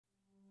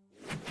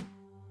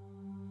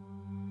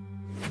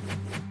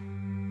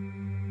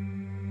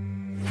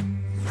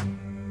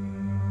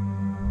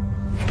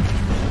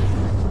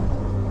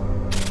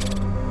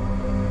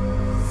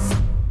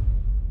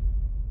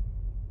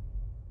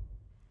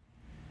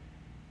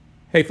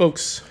Hey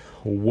folks,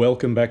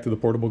 welcome back to the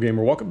Portable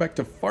Gamer. Welcome back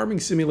to Farming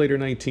Simulator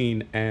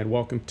 19, and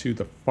welcome to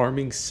the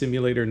Farming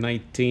Simulator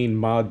 19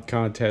 mod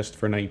contest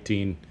for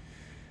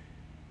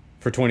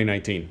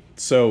 2019.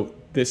 So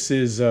this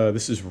is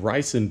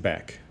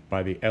Riesenbeck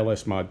by the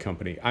LS Mod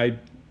Company. I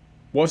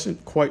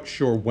wasn't quite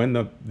sure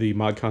when the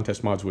mod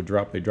contest mods would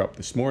drop. They dropped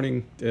this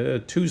morning,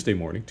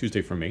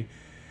 Tuesday for me,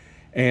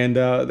 and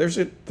there's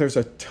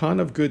a ton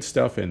of good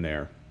stuff in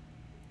there.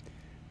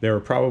 There are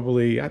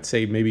probably, I'd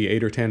say, maybe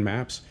 8 or 10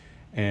 maps.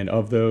 And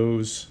of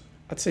those,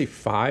 I'd say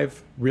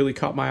 5 really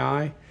caught my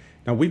eye.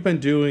 Now, we've been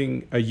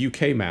doing a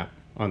UK map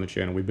on the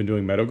channel. We've been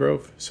doing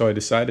Meadowgrove. So I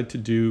decided to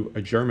do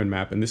a German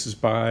map. And this is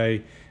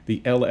by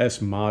the LS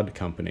Mod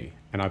Company.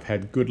 And I've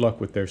had good luck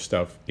with their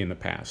stuff in the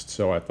past.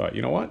 So I thought,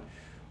 you know what?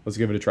 Let's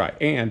give it a try.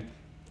 And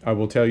I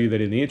will tell you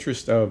that in the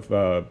interest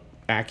of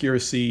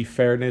accuracy,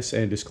 fairness,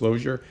 and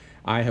disclosure,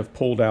 I have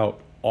pulled out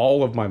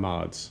all of my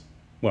mods.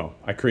 Well,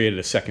 I created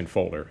a second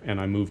folder, and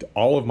I moved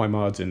all of my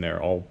mods in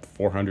there, all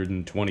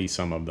 420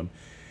 some of them.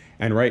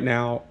 And right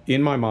now,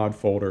 in my mod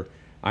folder,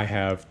 I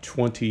have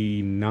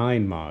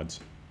 29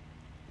 mods,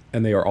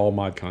 and they are all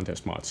mod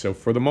contest mods. So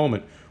for the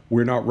moment,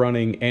 we're not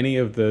running any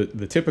of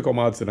the typical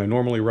mods that I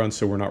normally run.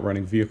 So we're not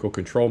running vehicle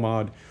control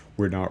mod.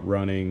 We're not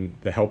running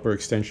the helper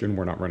extension.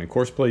 We're not running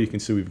courseplay. You can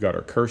see we've got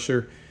our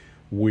cursor.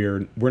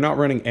 We're not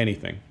running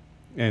anything.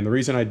 And the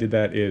reason I did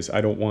that is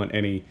I don't want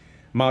any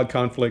mod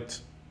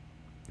conflict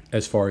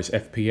as far as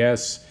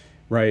FPS,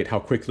 right? How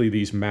quickly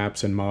these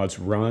maps and mods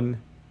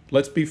run.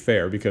 Let's be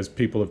fair, because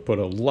people have put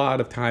a lot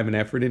of time and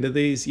effort into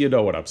these. You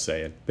know what I'm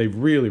saying. They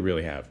really,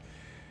 really have.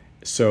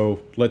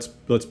 So let's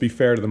be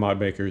fair to the mod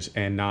makers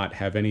and not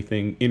have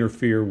anything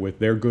interfere with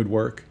their good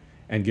work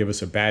and give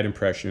us a bad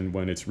impression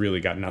when it's really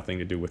got nothing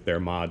to do with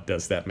their mod.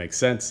 Does that make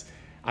sense?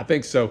 I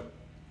think so.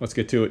 Let's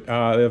get to it.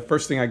 The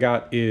first thing I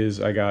got is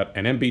I got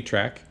an MB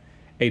Trac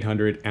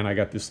 800, and I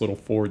got this little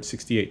Ford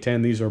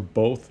 6810. These are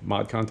both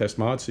mod contest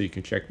mods, so you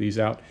can check these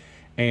out.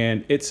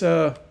 And it's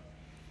a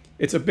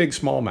big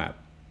small map.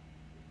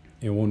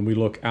 And when we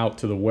look out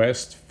to the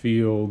west,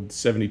 field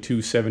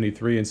 72,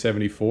 73, and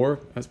 74,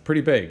 that's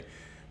pretty big.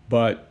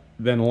 But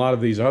then a lot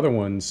of these other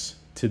ones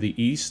to the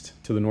east,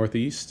 to the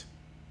northeast,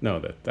 no,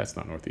 that's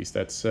not northeast,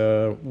 that's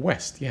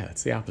west. Yeah,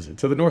 it's the opposite.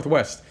 To the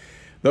northwest,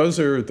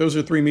 those are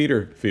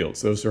 3-meter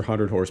fields. Those are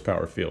 100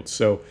 horsepower fields.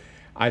 So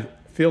I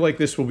feel like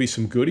this will be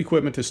some good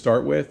equipment to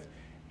start with,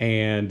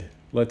 and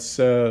let's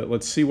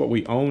see what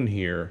we own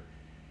here.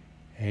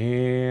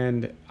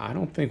 And I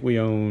don't think we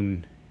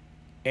own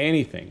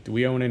anything. Do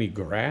we own any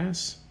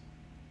grass?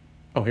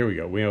 Oh, here we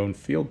go. We own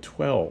field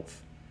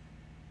 12,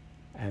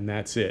 and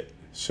that's it.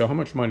 So how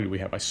much money do we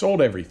have? I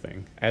sold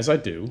everything, as I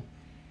do,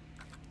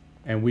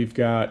 and we've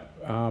got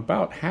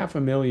about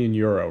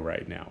 €500,000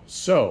 right now.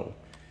 So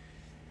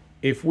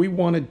if we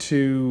wanted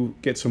to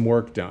get some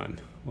work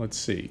done, let's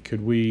see,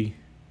 could we...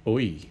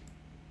 Oi.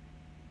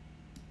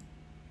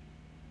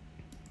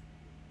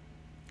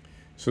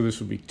 So this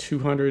would be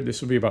 200.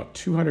 This would be about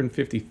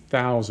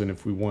 250,000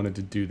 if we wanted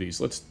to do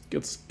these. Let's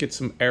get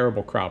some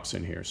arable crops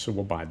in here. So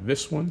we'll buy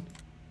this one.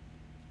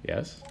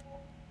 Yes.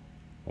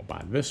 We'll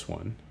buy this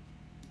one.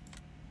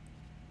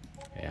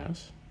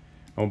 Yes.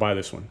 And we'll buy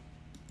this one.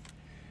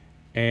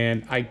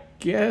 And I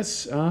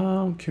guess,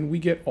 can we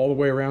get all the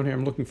way around here?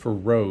 I'm looking for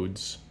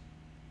roads.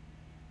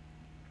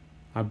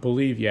 I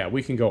believe, yeah,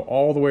 we can go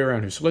all the way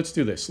around here. So let's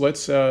do this.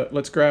 Let's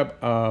grab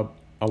a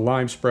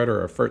lime spreader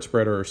or a fert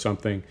spreader or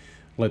something.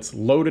 Let's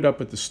load it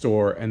up at the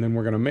store, and then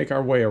we're going to make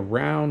our way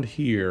around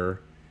here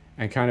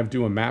and kind of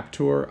do a map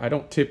tour. I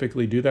don't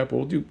typically do that, but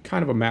we'll do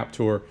kind of a map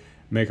tour,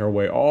 make our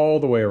way all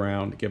the way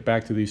around, get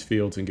back to these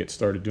fields, and get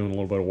started doing a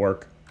little bit of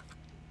work.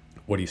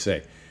 What do you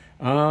say?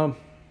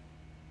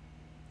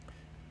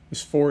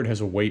 This Ford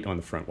has a weight on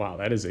the front. Wow,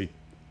 that's a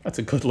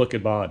good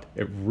looking mod.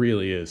 It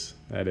really is.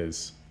 That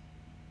is...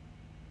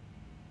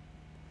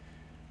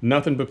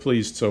 Nothing but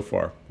pleased so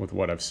far with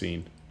what I've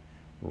seen.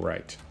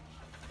 Right.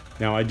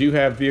 Now, I do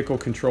have vehicle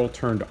control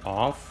turned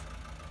off,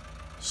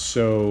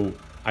 so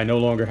I no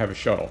longer have a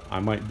shuttle. I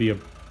might be a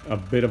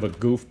bit of a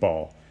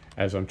goofball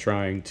as I'm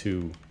trying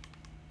to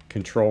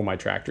control my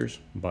tractors,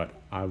 but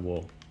I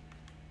will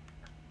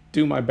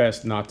do my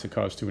best not to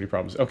cause too many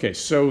problems. Okay,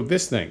 so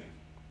this thing,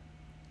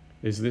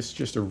 is this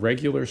just a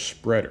regular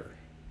spreader?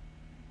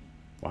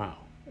 Wow,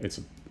 it's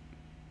a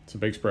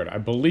big spreader. I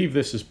believe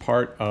this is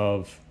part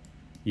of...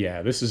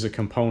 Yeah, this is a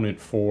component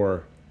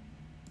for,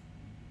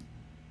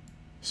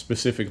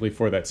 specifically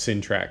for that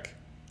Trac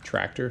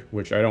tractor,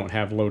 which I don't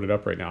have loaded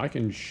up right now. I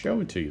can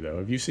show it to you, though.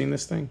 Have you seen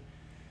this thing?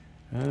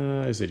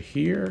 Is it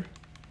here?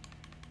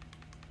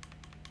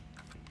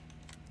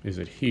 Is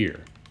it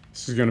here?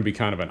 This is going to be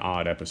kind of an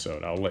odd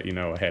episode. I'll let you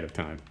know ahead of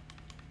time.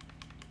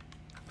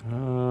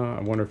 I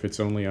wonder if it's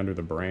only under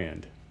the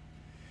brand.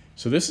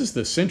 So this is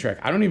the Trac.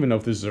 I don't even know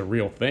if this is a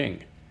real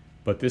thing,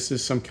 but this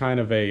is some kind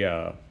of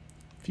a...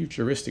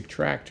 futuristic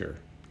tractor.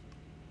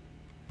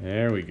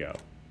 There we go.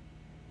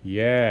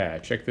 Yeah,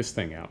 check this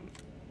thing out.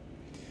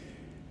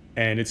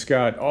 And it's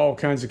got all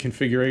kinds of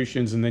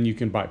configurations, and then you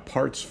can buy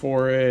parts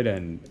for it,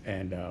 and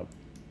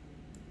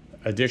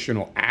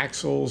additional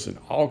axles and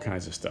all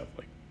kinds of stuff.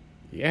 Like,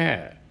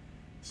 yeah,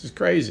 this is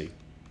crazy.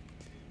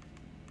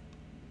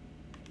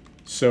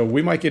 So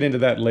we might get into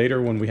that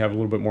later when we have a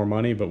little bit more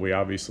money, but we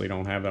obviously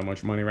don't have that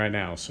much money right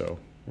now, so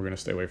we're going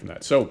to stay away from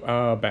that.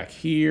 So back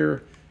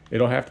here,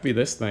 it'll have to be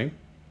this thing.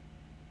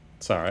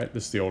 It's all right.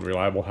 This is the old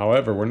reliable.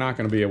 However, we're not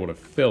going to be able to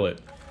fill it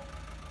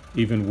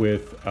even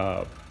with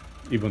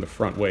the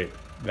front weight.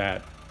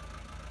 That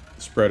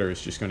spreader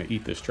is just going to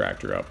eat this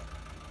tractor up.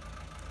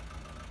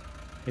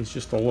 It's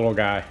just a little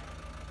guy.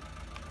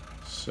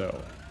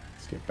 So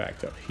let's get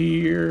backed up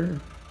here,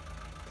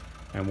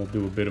 and we'll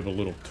do a bit of a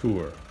little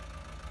tour.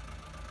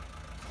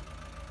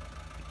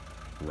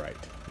 Right,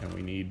 and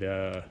we need,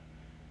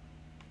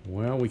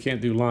 well, we can't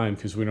do lime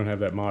because we don't have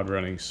that mod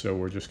running, so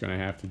we're just going to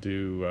have to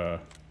do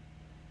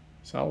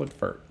solid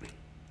fert.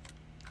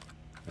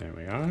 There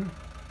we are.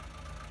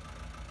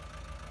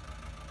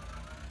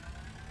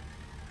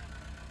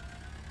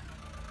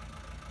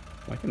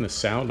 Liking the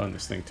sound on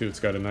this thing, too.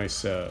 It's got a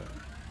nice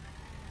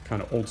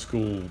kind of old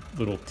school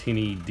little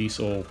tinny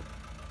diesel,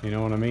 you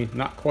know what I mean?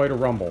 Not quite a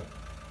rumble.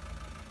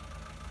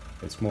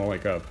 It's more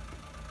like a...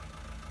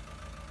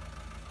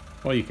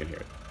 Well, you can hear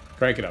it.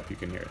 Crank it up, you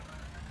can hear it.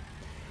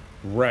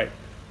 Right.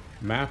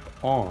 Map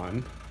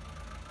on.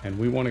 And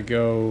we want to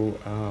go,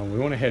 we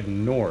want to head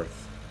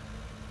north.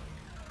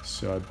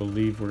 So I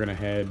believe we're going to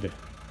head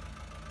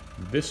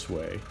this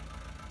way.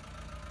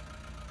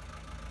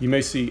 You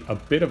may see a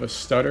bit of a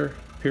stutter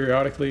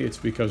periodically. It's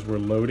because we're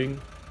loading.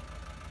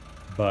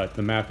 But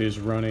the map is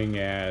running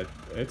at,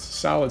 it's a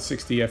solid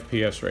 60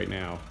 FPS right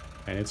now.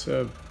 And it's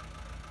a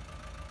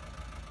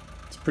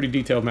pretty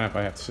detailed map,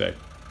 I have to say.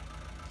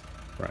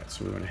 Right,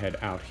 so we're going to head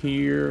out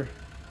here.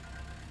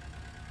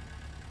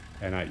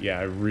 And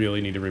I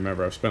really need to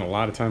remember. I've spent a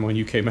lot of time on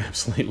UK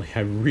maps lately.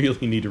 I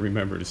really need to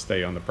remember to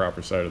stay on the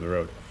proper side of the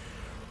road.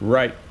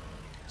 Right.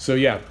 So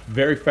yeah,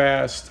 very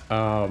fast.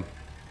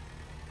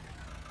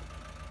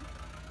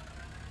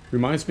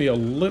 Reminds me a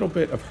little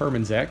bit of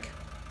Herman's Eck.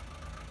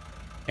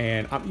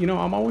 And, you know,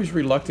 I'm always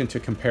reluctant to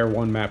compare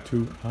one map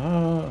to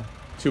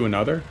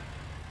another.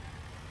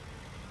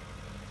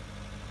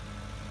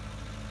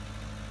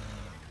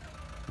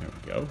 There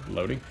we go,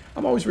 loading.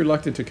 I'm always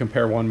reluctant to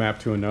compare one map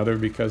to another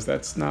because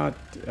that's not,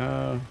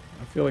 I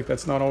feel like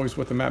that's not always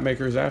what the map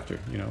maker is after.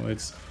 You know,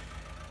 it's,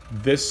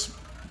 this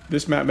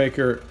map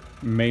maker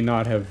may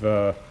not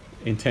have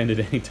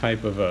intended any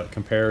type of a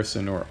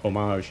comparison or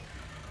homage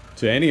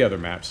to any other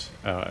maps,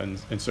 and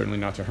certainly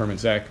not to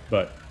Herman's Eck,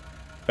 but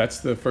that's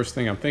the first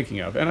thing I'm thinking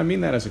of. And I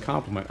mean that as a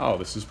compliment. Oh,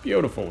 this is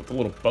beautiful with the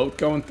little boat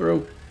going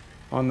through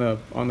on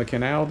the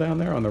canal down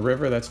there, on the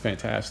river. That's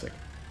fantastic.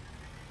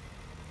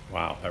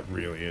 Wow, that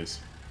really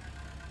is.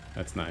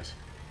 That's nice.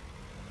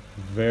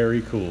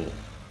 Very cool.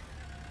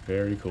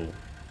 Very cool.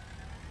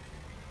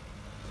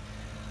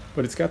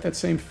 But it's got that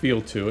same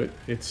feel to it.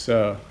 It's,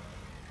 yeah,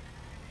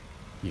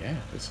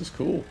 this is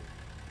cool.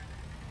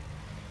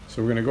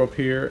 So we're going to go up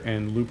here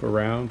and loop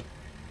around.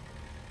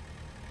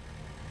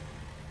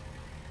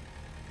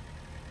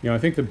 You know, I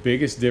think the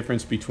biggest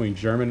difference between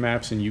German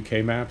maps and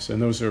UK maps,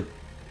 and those are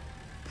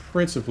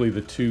principally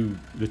the two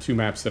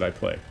maps that I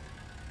play.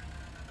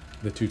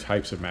 The two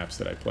types of maps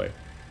that I play.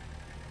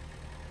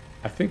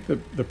 I think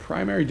the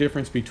primary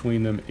difference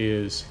between them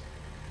is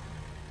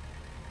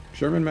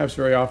German maps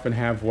very often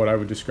have what I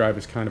would describe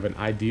as kind of an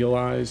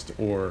idealized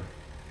or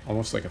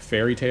almost like a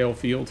fairy tale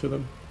feel to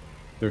them.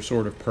 They're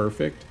sort of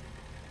perfect.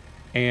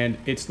 And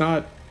it's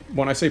not,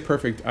 when I say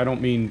perfect, I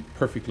don't mean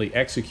perfectly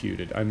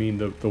executed. I mean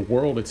the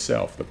world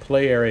itself, the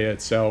play area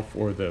itself,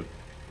 or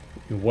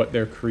what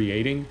they're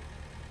creating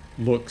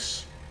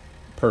looks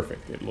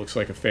perfect. It looks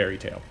like a fairy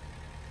tale.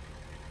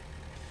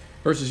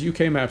 Versus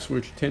UK maps,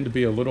 which tend to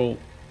be a little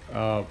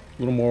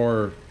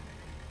more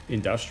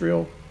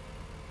industrial,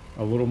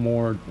 a little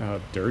more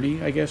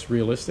dirty, I guess,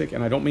 realistic.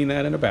 And I don't mean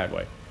that in a bad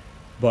way,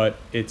 but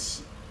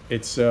it's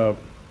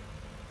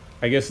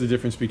I guess the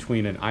difference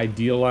between an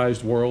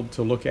idealized world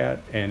to look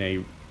at and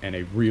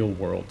a real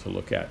world to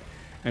look at.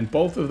 And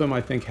both of them,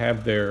 I think,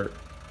 have their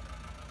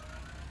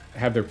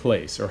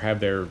place or have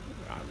their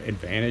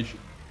advantage.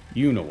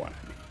 You know what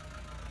I mean.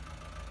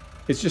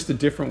 It's just a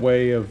different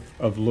way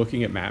of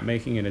looking at map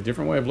making and a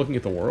different way of looking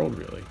at the world,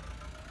 really.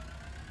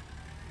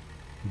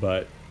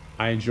 But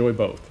I enjoy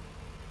both.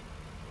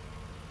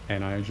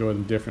 And I enjoy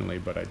them differently,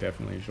 but I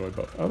definitely enjoy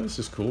both. Oh, this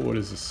is cool. What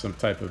is this? Some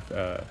type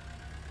of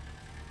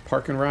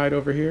park and ride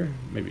over here?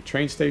 Maybe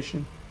train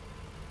station?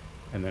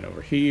 And then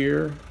over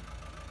here.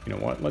 You know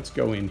what? Let's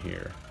go in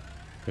here.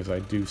 Because I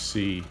do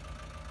see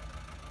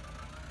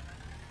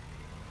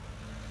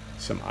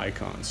some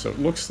icons. So it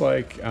looks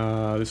like,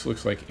 this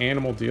looks like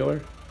Animal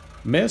Dealer.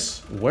 Miss,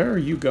 where are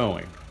you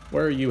going?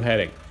 Where are you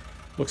heading?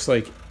 Looks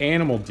like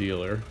Animal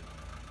Dealer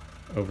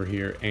over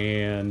here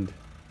and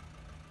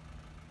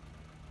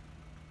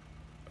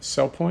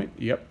sell point.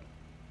 Yep.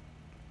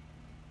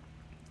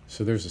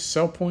 So there's a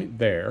sell point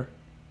there.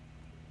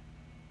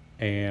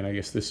 And I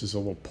guess this is a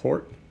little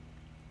port.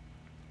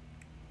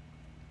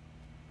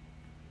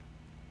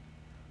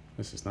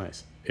 This is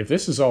nice. If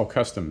this is all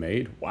custom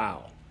made,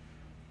 wow.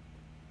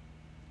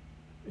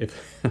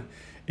 If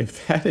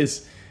if that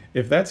is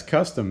if that's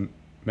custom,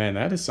 man,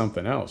 that is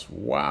something else.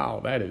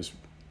 Wow, that is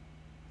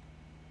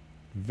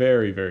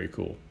very, very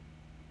cool.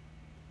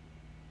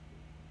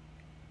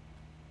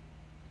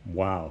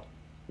 Wow.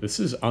 This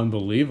is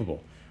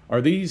unbelievable.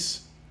 Are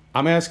these,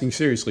 I'm asking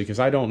seriously because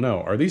I don't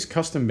know. Are these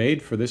custom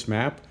made for this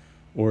map,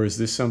 or is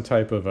this some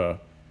type of an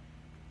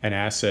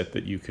asset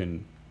that you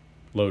can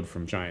load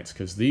from Giants?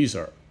 Because these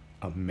are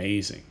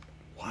amazing.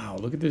 Wow,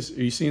 look at this.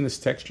 Are you seeing this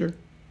texture?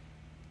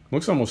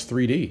 Looks almost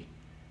 3D.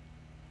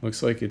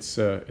 Looks like it's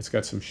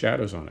got some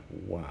shadows on it.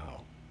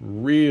 Wow.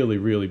 Really,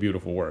 really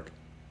beautiful work.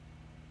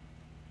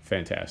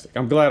 Fantastic.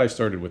 I'm glad I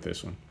started with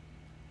this one.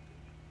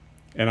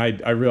 And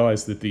I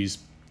realized that these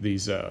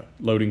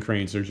loading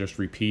cranes are just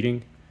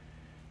repeating,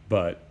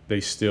 but they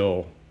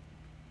still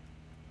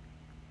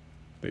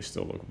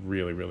look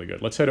really, really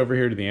good. Let's head over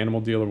here to the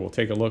animal dealer. We'll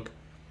take a look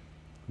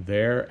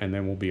there, and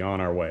then we'll be on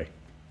our way.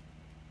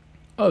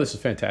 Oh, this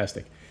is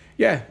fantastic.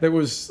 Yeah, there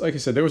was, like I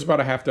said, there was about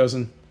a half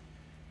dozen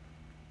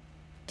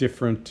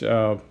different,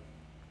 is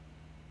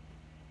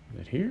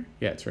it here?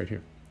 Yeah, it's right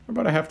here.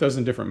 About a half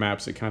dozen different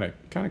maps that kind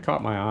of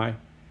caught my eye.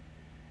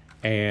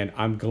 And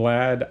I'm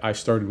glad I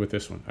started with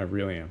this one. I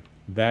really am.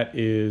 That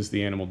is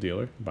the animal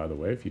dealer, by the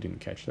way, if you didn't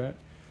catch that.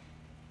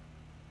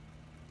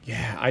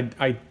 Yeah,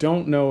 I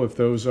don't know if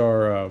those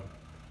are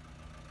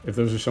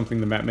something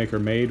the map maker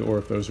made or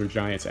if those are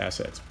Giants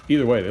assets.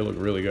 Either way, they look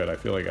really good. I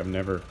feel like I've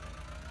never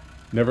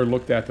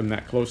looked at them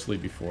that closely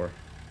before.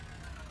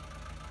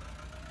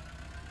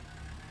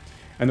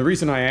 And the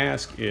reason I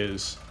ask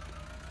is,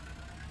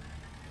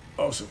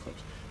 oh, so close.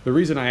 The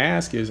reason I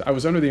ask is I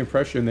was under the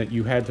impression that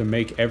you had to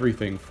make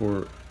everything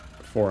for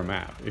a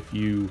map. If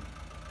you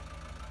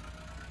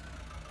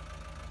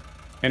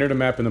entered a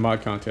map in the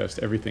mod contest,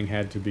 everything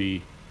had to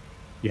be,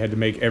 you had to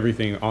make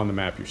everything on the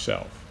map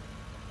yourself.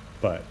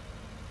 But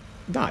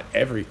not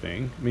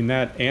everything. I mean,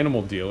 that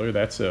animal dealer,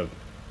 that's a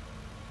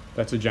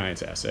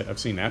Giants asset. I've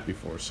seen that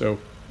before. So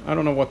I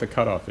don't know what the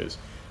cutoff is.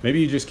 Maybe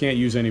you just can't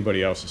use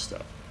anybody else's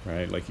stuff,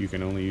 right? Like you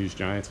can only use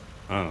Giants.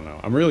 I don't know.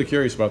 I'm really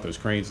curious about those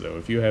cranes, though.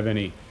 If you have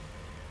any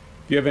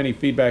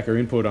feedback or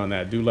input on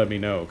that, do let me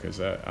know,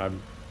 because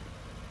I'm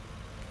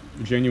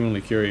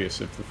genuinely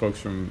curious if the folks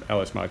from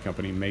LS Mod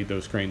Company made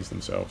those cranes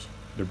themselves.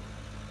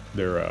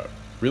 They're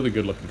really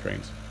good looking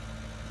cranes.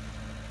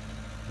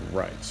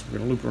 Right, so we're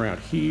gonna loop around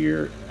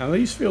here. Now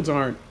these fields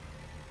aren't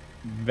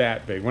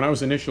that big. When I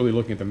was initially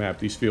looking at the map,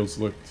 these fields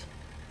looked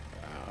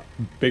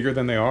bigger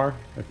than they are.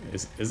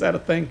 Is that a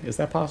thing? Is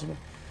that possible?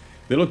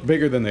 They look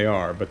bigger than they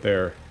are, but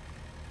they're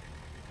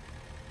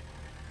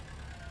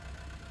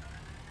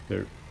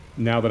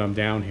now that I'm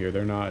down here,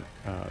 they're not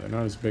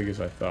as big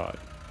as I thought.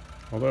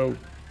 Although,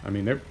 I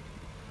mean, they're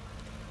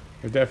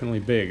definitely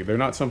big. They're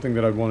not something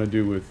that I'd want to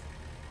do with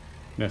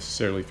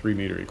necessarily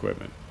 3-meter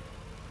equipment.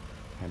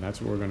 And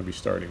that's what we're going to be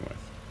starting with.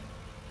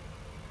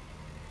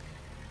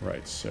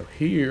 Right, so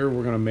here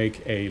we're going to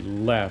make a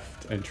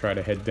left and try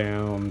to head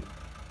down.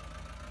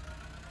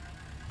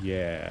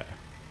 Yeah.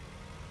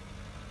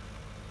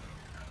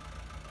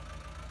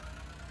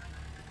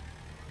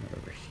 Right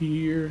over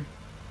here.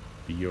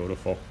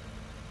 Beautiful.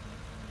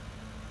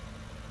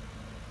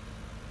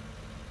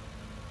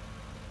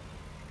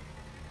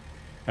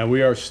 And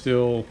we are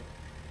still,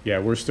 yeah,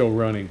 we're still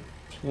running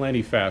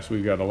plenty fast.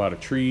 We've got a lot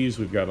of trees.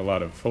 We've got a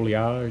lot of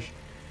foliage.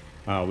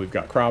 We've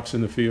got crops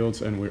in the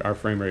fields, and our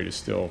frame rate is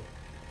still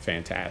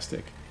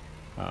fantastic.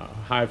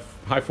 High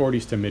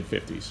 40s to mid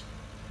 50s.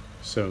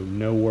 So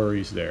no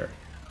worries there.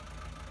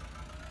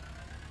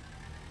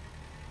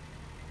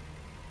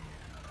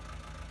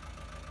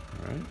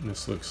 All right, and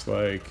this looks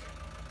like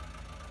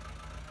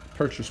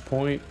purchase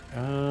point.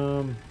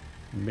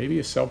 Maybe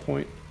a sell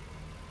point.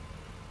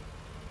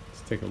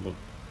 Let's take a look.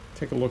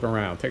 Take a look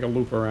around. Take a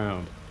loop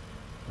around.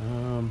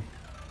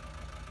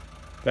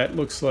 That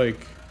looks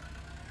like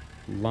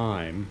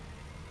lime.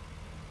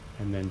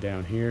 And then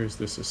down here, is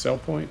this a sell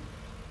point?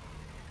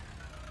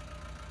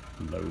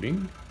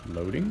 Loading.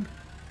 Loading.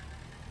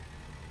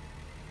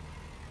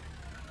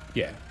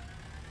 Yeah.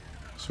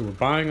 So we're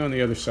buying on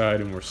the other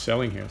side and we're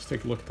selling here. Let's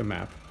take a look at the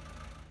map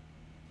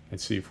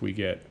and see if we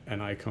get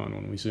an icon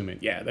when we zoom in.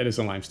 Yeah, that is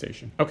a lime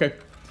station. Okay.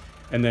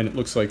 And then it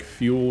looks like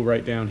fuel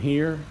right down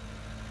here.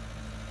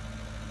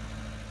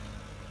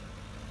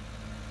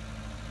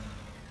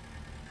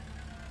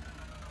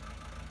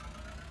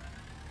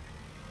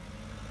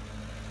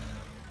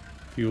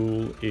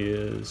 Fuel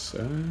is,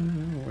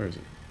 where is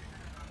it?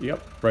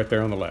 Yep, right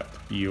there on the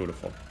left.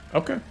 Beautiful.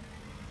 Okay.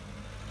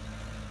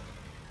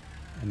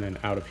 And then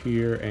out of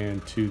here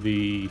and to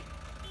the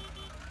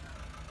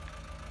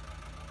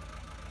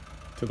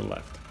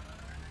left.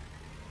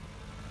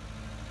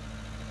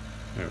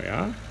 There we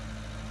are.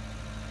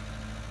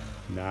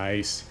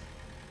 Nice.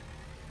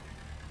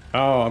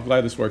 Oh, I'm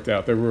glad this worked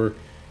out.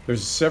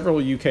 There's several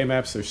UK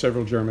maps, there's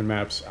several German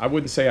maps. I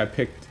wouldn't say I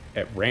picked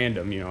at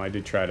random, you know, I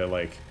did try to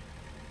like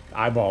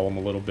eyeball them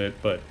a little bit,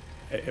 but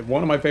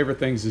one of my favorite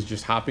things is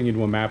just hopping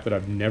into a map that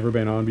I've never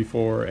been on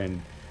before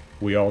and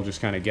we all just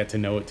kind of get to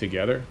know it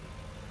together.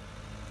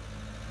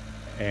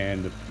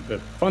 And the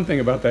fun thing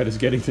about that is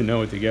getting to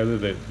know it together.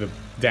 The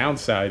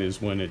downside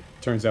is when it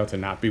turns out to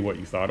not be what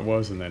you thought it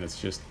was, and then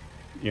it's just,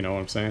 you know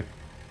what I'm saying,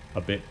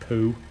 a bit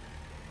poo.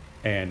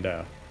 And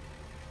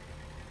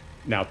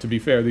now, to be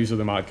fair, these are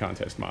the mod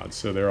contest mods,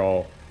 so they're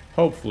all,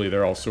 hopefully,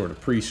 they're all sort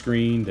of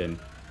pre-screened and,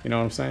 you know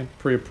what I'm saying,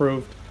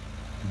 pre-approved.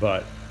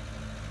 But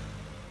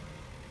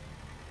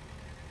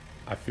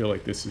I feel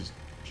like this is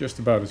just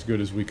about as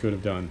good as we could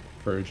have done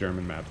for a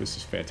German map. This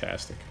is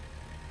fantastic.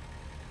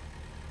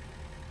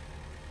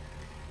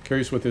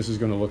 Curious what this is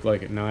going to look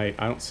like at night.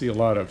 I don't see a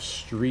lot of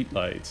street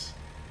lights,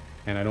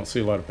 and I don't see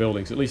a lot of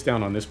buildings, at least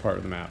down on this part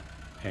of the map.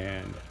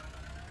 And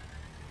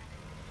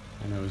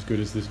I know as good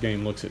as this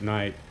game looks at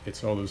night,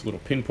 it's all those little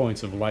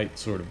pinpoints of light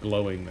sort of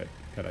glowing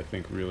that I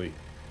think really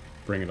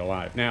bring it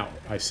alive. Now,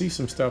 I see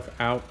some stuff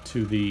out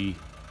to the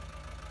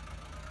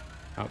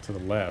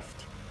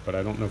left, but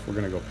I don't know if we're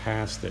going to go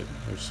past it.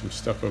 There's some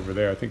stuff over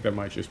there. I think that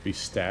might just be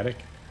static.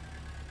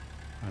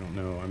 I don't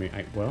know. I mean,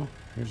 well,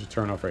 here's a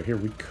turnoff right here.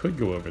 We could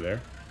go over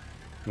there.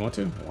 You want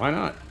to? Why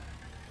not?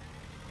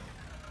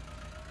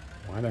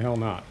 Why the hell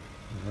not?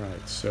 All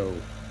right, so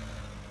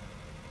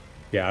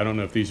yeah, I don't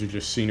know if these are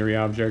just scenery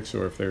objects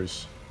or if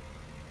there's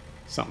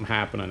something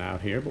happening out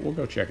here, but we'll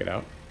go check it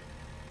out.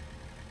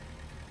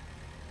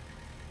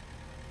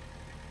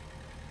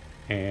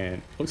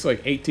 And looks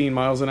like 18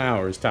 miles an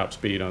hour is top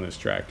speed on this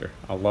tractor.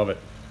 I love it.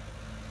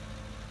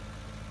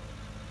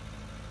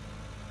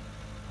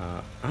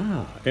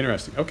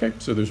 Interesting. Okay,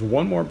 so there's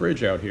one more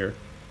bridge out here,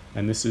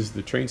 and this is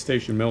the train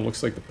station mill.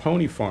 Looks like the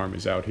pony farm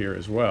is out here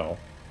as well.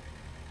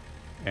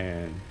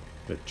 And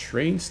the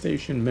train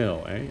station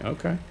mill, eh?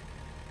 Okay.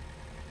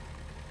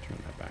 Turn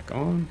that back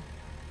on.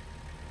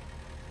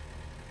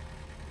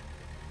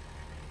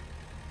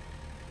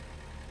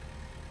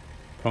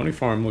 Pony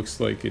farm looks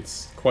like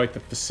it's quite the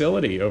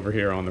facility over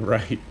here on the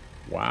right.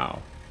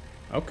 Wow.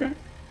 Okay.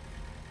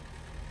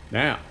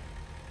 Now,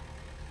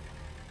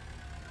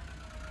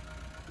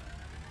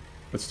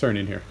 let's turn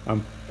in here.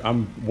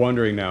 I'm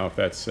wondering now if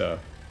that's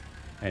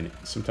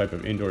some type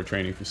of indoor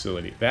training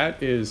facility.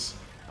 That is,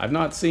 I've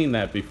not seen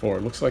that before.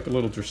 It looks like a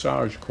little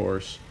dressage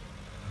course,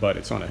 but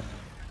it's on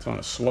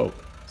a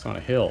slope. It's on a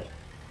hill.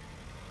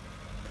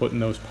 Putting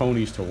those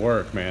ponies to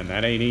work, man,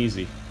 that ain't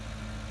easy.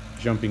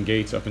 Jumping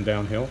gates up and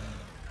down hill.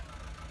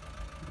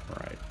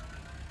 Right.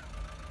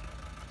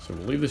 So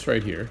we'll leave this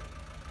right here.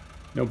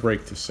 No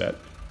brake to set.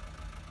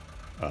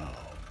 Oh,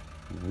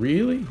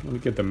 really? Let me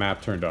get the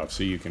map turned off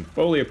so you can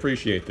fully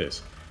appreciate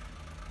this.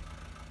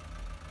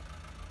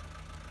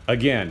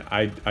 Again,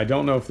 I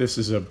don't know if this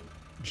is a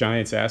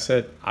Giants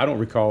asset. I don't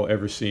recall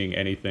ever seeing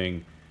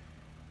anything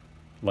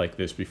like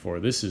this before.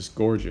 This is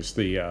gorgeous.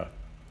 The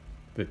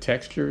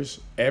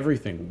textures,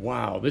 everything.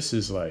 Wow, this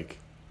is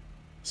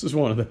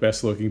one of the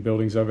best looking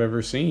buildings I've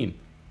ever seen.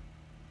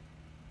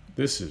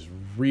 This is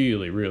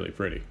really, really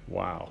pretty.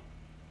 Wow.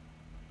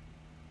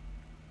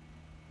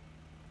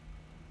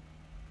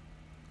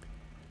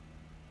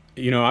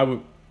 You know,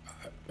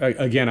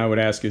 I would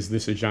ask, is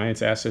this a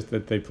Giants asset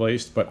that they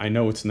placed? But I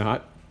know it's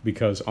not,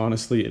 because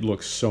honestly, it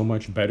looks so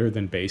much better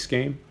than base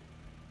game.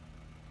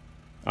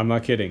 I'm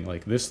not kidding.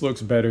 Like, this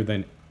looks better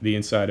than the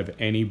inside of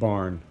any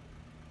barn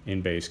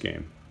in base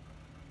game.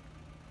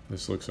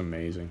 This looks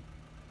amazing.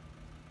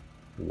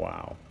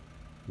 Wow.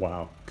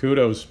 Wow.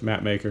 Kudos,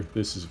 map maker.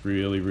 This is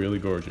really, really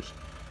gorgeous.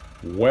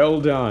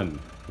 Well done.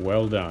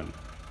 Well done.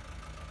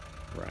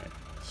 Right.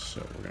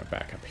 So we're going to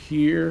back up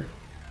here.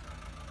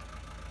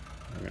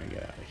 We're going to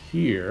get out of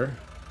here.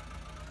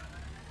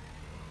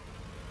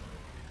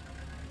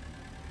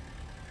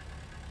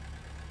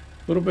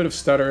 A little bit of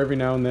stutter every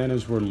now and then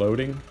as we're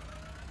loading.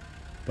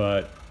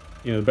 But,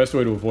 you know, the best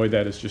way to avoid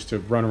that is just to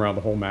run around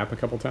the whole map a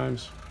couple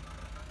times.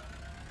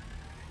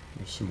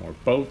 There's some more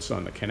boats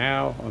on the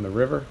canal, on the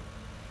river.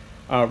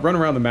 Run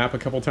around the map a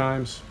couple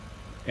times,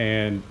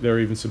 and there are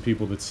even some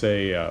people that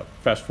say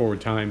fast forward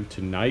time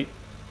to night,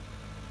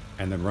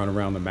 and then run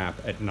around the map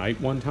at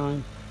night one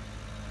time,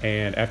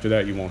 and after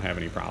that you won't have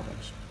any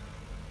problems.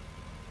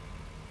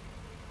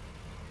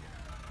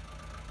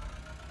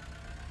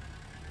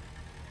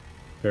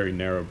 Very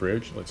narrow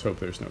bridge. Let's hope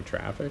there's no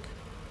traffic.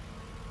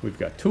 We've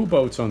got 2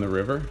 boats on the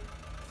river,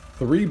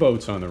 3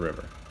 boats on the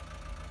river.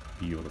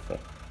 Beautiful.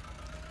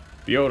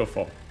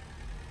 Beautiful.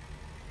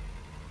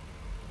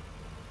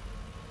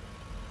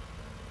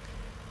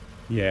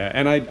 Yeah,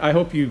 and I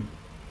hope you,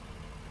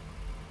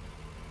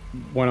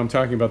 when I'm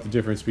talking about the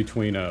difference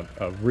between a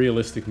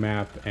realistic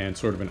map and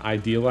sort of an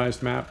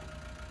idealized map,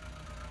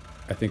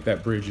 I think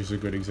that bridge is a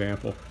good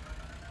example.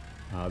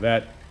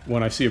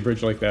 When I see a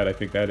bridge like that, I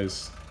think that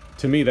is,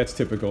 to me, that's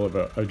typical of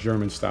a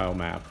German-style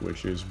map,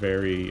 which is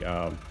very,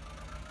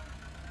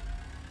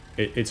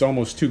 it's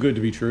almost too good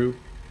to be true,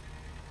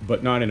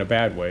 but not in a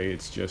bad way.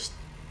 It's just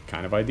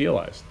kind of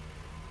idealized.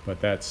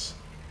 But that's,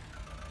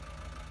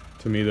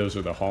 to me, those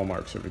are the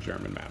hallmarks of a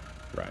German map.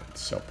 Right,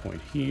 sell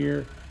point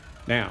here.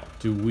 Now,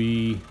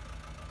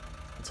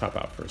 let's hop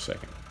out for a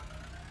second.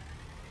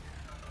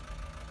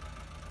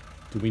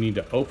 Do we need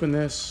to open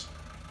this?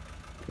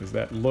 Because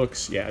that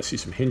looks, yeah, I see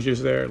some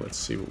hinges there. Let's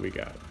see what we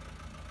got.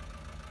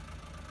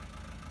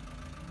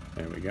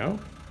 There we go.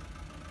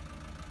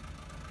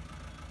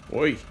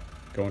 Oi,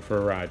 going for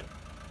a ride.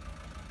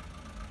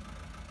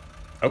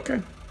 Okay,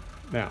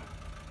 now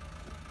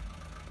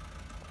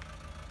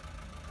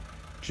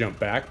jump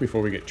back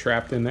before we get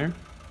trapped in there.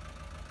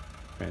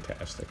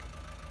 Fantastic.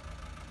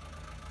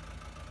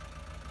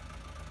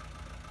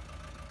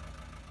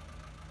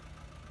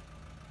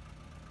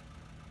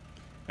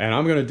 And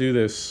I'm going to do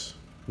this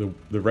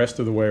the rest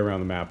of the way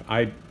around the map.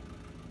 I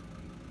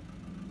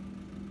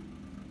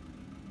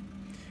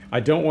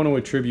don't want to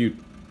attribute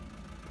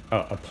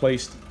a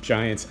placed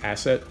Giants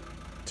asset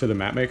to the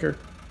map maker,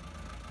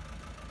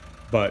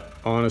 but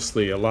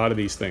honestly, a lot of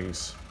these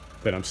things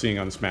that I'm seeing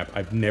on this map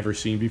I've never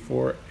seen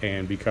before,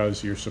 and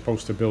because you're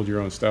supposed to build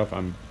your own stuff,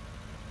 I'm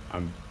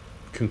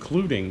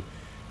concluding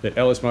that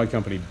LS Mod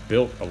Company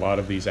built a lot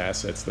of these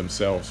assets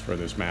themselves for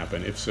this map,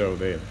 and if so,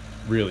 they have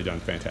really done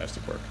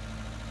fantastic work.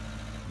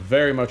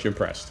 Very much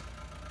impressed.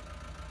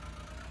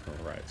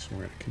 Alright, so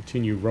we're going to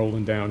continue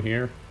rolling down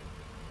here.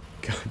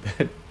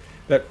 God,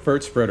 that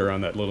FERT spreader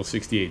on that little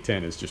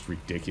 6810 is just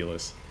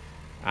ridiculous.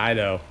 I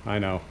know.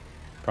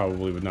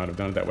 Probably would not have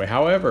done it that way.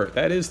 However,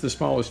 that is the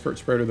smallest FERT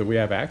spreader that we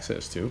have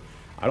access to.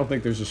 I don't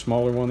think there's a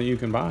smaller one that you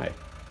can buy.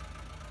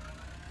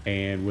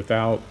 And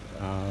without...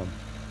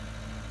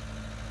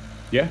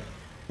 yeah.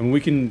 And we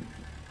can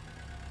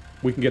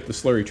get the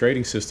slurry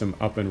trading system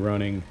up and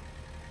running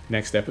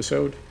next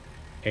episode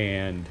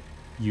and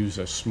use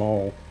a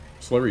small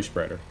slurry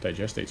spreader,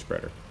 digestate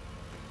spreader.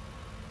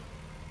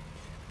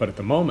 But at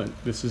the moment,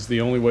 this is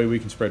the only way we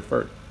can spread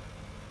FERT.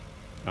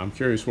 I'm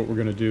curious what we're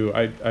going to do.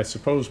 I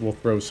suppose we'll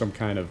throw some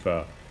kind of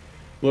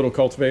little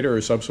cultivator or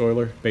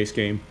subsoiler, base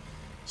game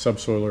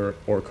subsoiler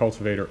or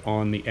cultivator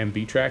on the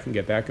MB Trac and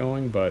get that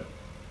going, but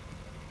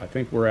I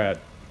think we're at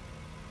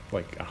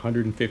like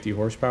 150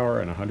 horsepower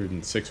and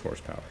 106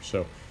 horsepower.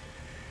 So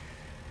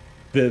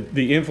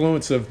the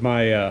influence of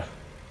my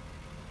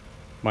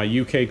my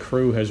UK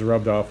crew has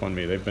rubbed off on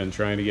me. They've been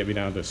trying to get me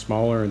down to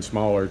smaller and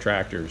smaller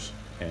tractors,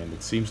 and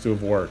it seems to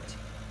have worked.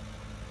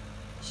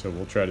 So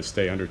we'll try to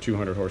stay under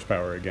 200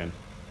 horsepower again.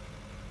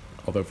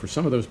 Although for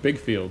some of those big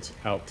fields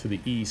out to the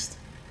east,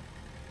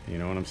 you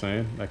know what I'm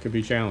saying? That could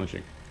be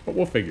challenging. But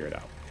we'll figure it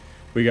out.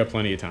 We got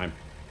plenty of time.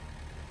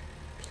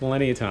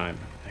 Plenty of time.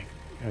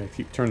 I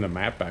keep turning the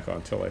map back on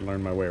until I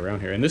learn my way around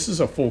here. And this is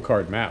a full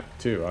card map,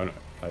 too.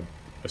 I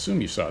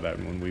assume you saw that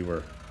when we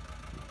were...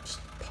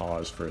 Just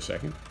pause for a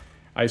second.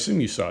 I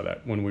assume you saw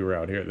that when we were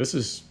out here. This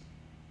is...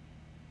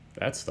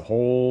 That's the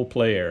whole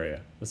play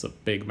area. That's a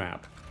big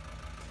map.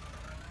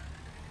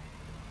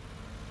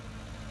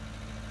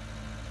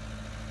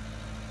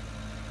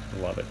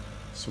 Love it.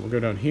 So we'll go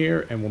down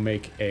here and we'll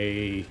make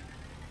a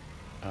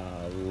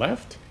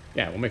left.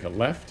 Yeah, we'll make a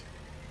left.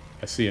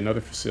 I see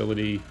another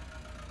facility.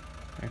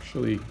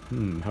 Actually,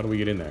 how do we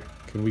get in there?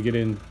 Can we get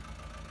in?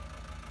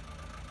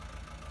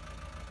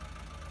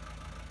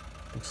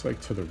 Looks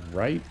like to the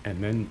right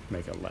and then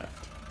make a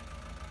left.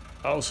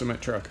 Oh,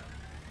 cement truck.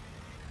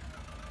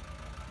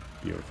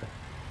 Beautiful.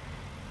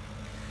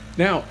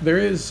 Now, there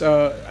is,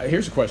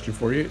 here's a question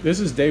for you. This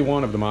is day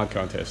one of the mod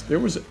contest.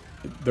 There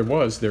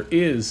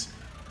is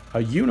a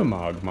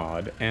Unimog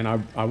mod, and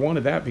I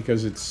wanted that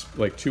because it's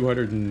like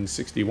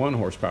 261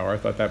 horsepower. I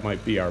thought that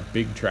might be our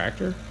big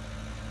tractor.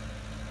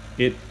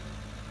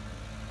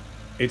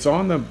 It's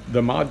on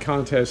the mod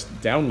contest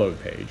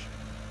download page,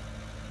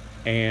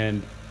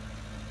 and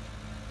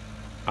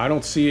I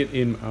don't see it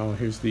in, oh,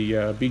 here's the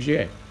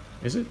BGA.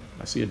 Is it?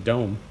 I see a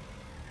dome.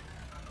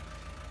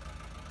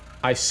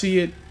 I see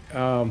it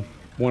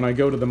when I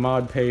go to the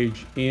mod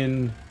page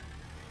in...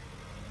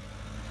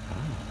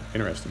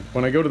 Interesting.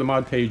 When I go to the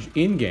mod page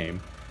in-game,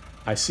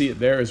 I see it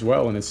there as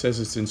well, and it says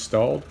it's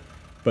installed.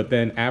 But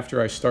then after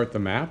I start the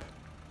map,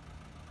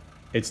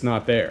 it's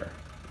not there.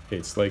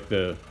 It's like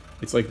the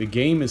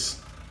game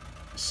is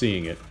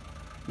seeing it.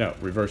 No,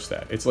 reverse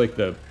that. It's like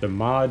the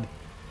mod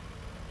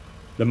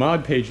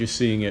page is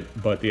seeing it,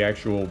 but the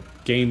actual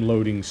game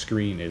loading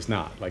screen is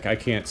not. Like I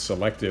can't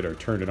select it or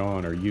turn it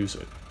on or use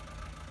it.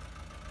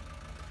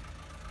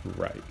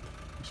 Right.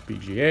 This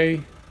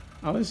BGA.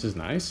 Oh, this is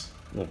nice.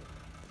 Well.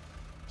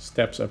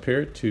 Steps up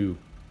here to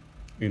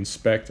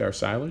inspect our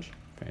silage.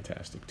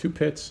 Fantastic. 2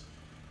 pits.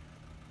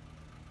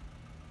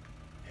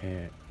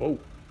 And, whoa,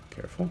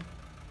 careful.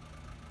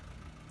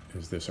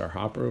 Is this our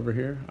hopper over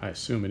here? I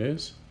assume it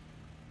is.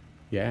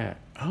 Yeah.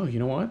 Oh, you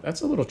know what?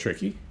 That's a little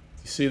tricky.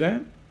 You see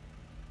that?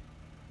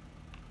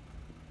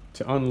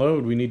 To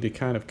unload, we need to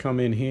kind of come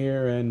in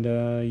here and,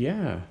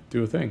 yeah,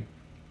 do a thing.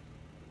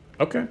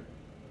 Okay.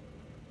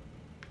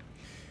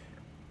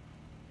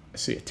 I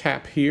see a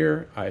tap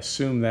here. I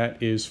assume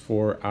that is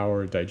for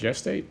our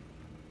digestate.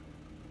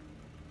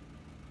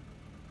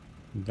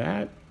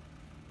 That...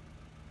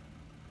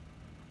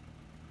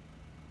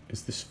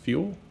 Is this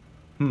fuel?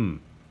 Is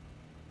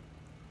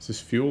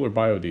this fuel or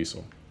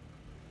biodiesel?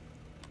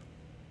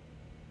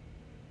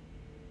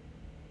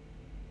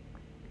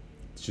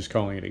 It's just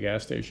calling it a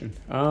gas station.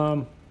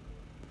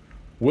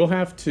 We'll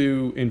have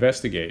to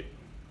investigate.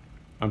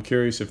 I'm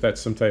curious if that's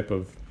some type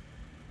of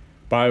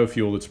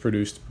biofuel that's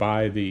produced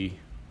by the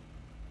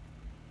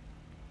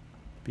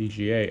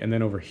BGA. And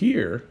then over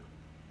here,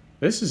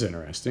 this is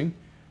interesting.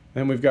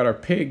 Then we've got our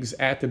pigs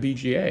at the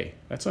BGA.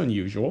 That's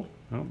unusual.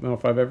 I don't know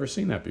if I've ever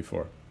seen that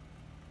before.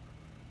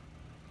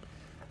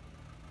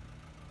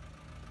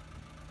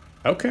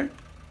 Okay.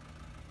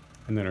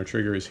 And then our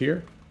trigger is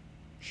here.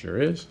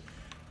 Sure is.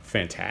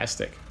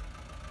 Fantastic.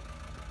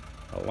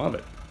 I love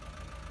it.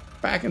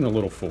 Back in the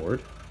little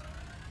Ford.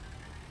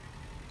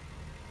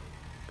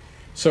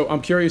 So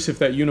I'm curious if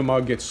that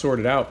Unimog gets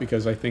sorted out,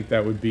 because I think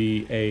that would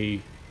be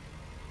a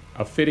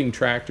fitting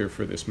tractor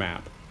for this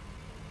map.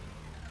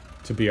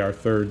 To be our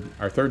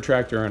third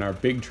tractor and our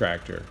big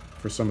tractor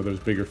for some of those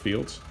bigger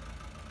fields.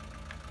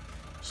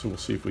 So we'll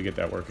see if we get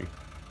that working.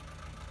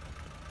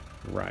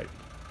 Right.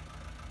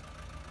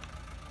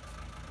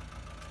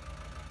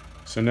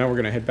 So now we're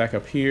going to head back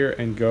up here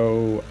and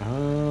go,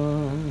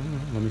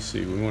 let me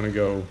see, we want to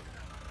go,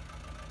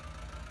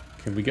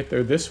 can we get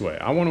there this way?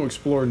 I want to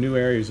explore new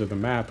areas of the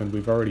map, and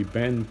we've already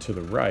been to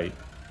the right,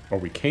 or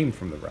we came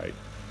from the right.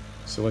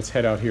 So let's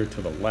head out here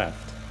to the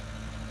left.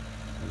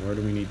 And where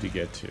do we need to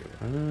get to?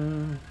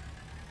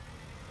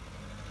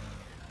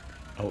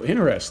 Oh,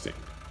 interesting.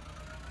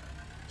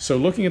 So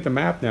looking at the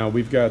map now,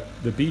 we've got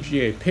the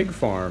BGA pig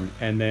farm,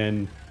 and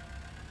then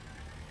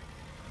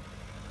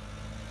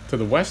to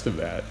the west of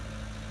that,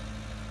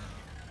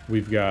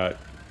 we've got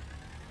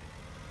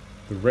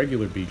the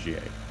regular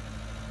BGA.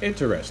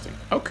 Interesting.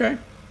 Okay.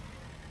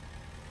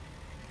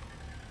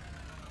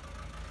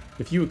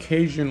 If you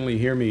occasionally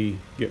hear me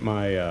get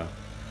my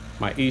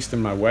my east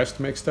and my west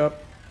mixed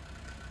up,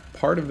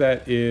 part of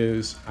that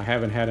is I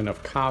haven't had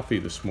enough coffee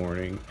this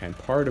morning, and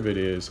part of it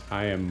is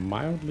I am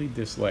mildly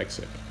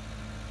dyslexic.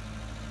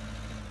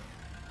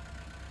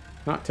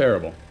 Not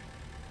terrible.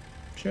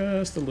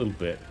 Just a little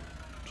bit.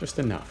 Just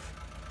enough.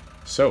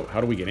 So, how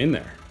do we get in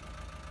there?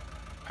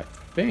 I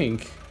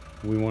think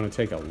we want to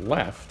take a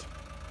left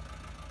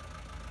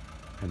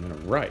and then a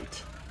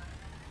right.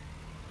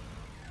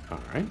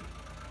 All right.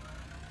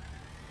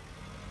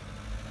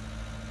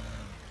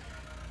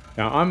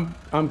 Now,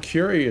 I'm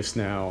curious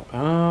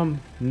now.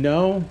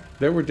 No,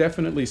 there were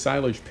definitely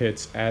silage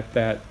pits at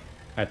the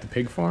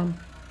pig farm.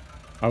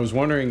 I was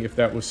wondering if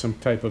that was some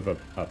type of a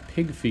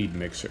pig feed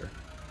mixer,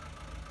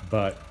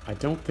 but I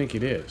don't think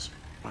it is.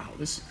 Wow,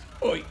 this is,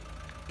 oi,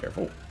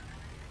 careful.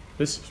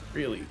 This is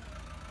really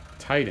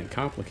tight and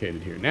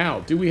complicated here. Now,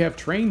 do we have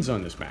trains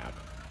on this map?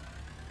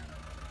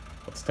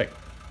 Let's take...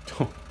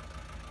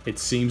 It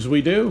seems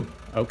we do.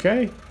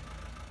 Okay.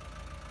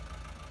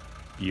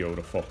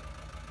 Beautiful.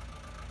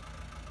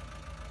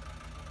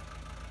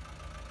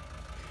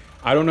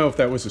 I don't know if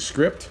that was a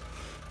script.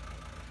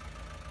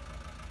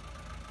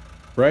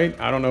 Right?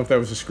 I don't know if that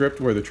was a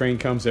script where the train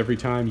comes every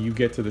time you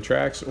get to the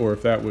tracks, or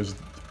if that was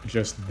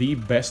just the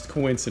best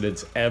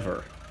coincidence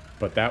ever.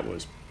 But that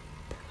was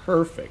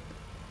perfect.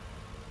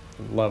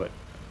 Love it.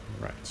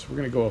 Right, so we're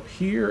going to go up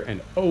here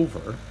and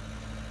over.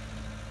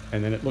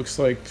 And then it looks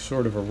like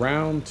sort of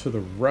around to the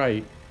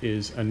right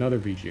is another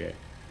BGA.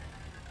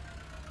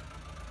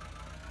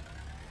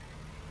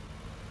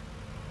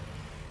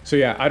 So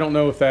yeah, I don't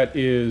know if that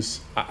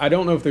is... I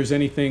don't know if there's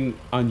anything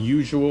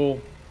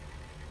unusual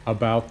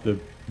about the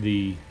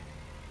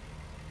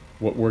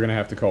what we're going to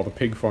have to call the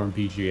pig farm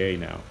BGA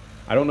now.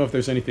 I don't know if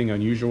there's anything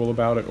unusual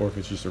about it, or if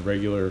it's just a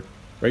regular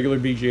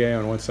BGA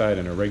on one side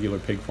and a regular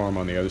pig farm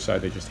on the other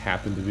side. They just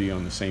happen to be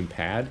on the same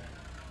pad.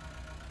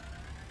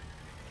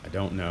 I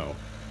don't know.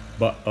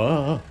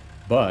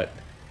 But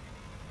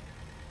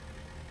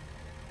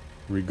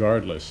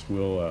regardless,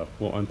 we'll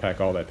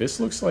unpack all that. This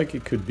looks like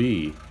it could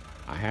be,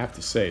 I have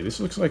to say, this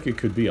looks like it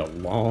could be a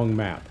long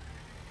map.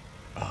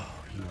 Oh,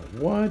 you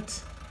know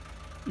what?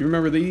 You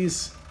remember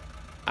these?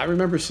 I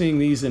remember seeing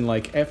these in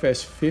like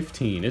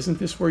FS19. Isn't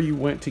this where you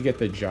went to get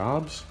the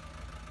jobs?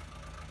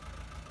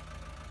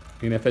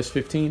 In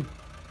FS15?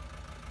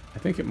 I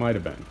think it might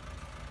have been.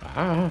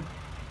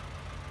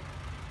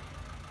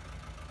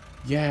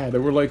 Yeah, there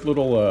were like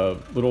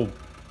little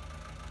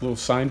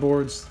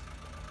signboards,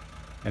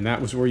 and that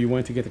was where you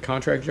went to get the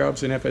contract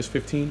jobs in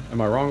FS15.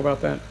 Am I wrong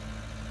about that?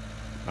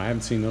 I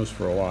haven't seen those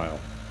for a while.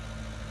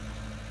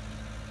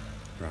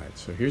 Right,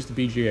 so here's the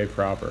BGA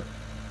proper.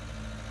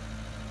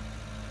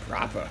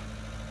 Let's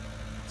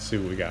see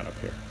what we got up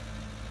here.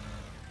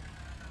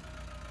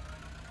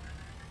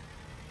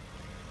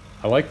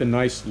 I like the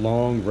nice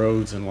long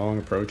roads and long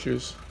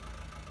approaches.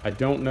 I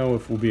don't know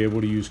if we'll be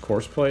able to use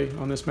courseplay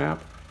on this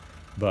map,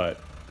 but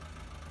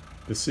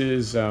this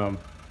is,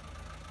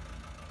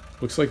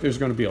 looks like there's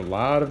going to be a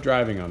lot of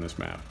driving on this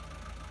map.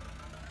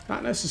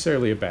 Not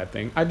necessarily a bad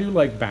thing. I do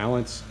like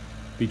balance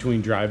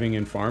between driving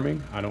and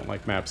farming. I don't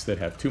like maps that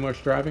have too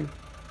much driving.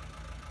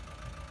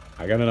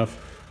 I've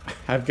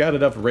got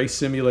enough race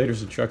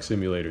simulators and truck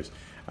simulators.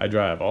 I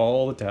drive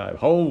all the time.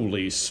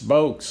 Holy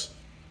smokes.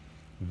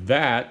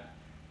 That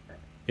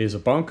is a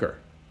bunker.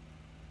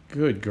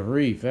 Good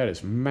grief, that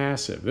is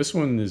massive. This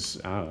one is,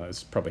 I don't know,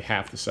 it's probably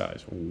half the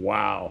size.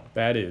 Wow,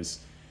 that is,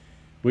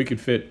 we could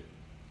fit,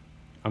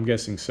 I'm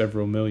guessing,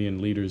 several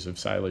million liters of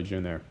silage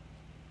in there.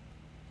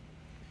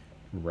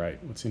 Right,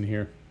 what's in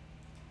here?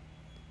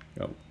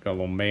 Got a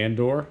little man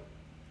door.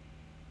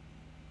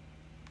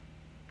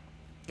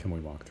 Can we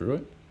walk through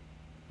it?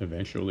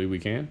 Eventually we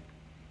can.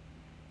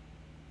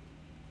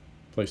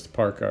 Place to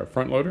park our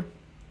front loader.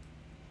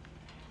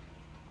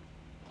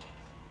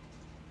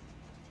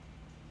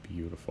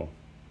 Beautiful.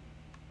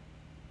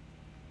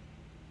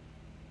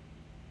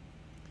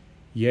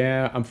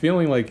 Yeah, I'm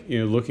feeling like, you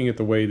know, looking at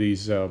the way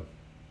these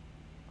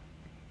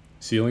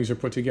ceilings are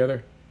put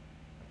together,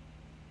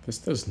 this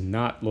does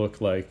not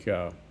look like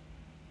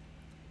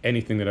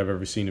anything that I've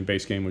ever seen in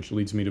base game, which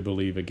leads me to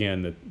believe,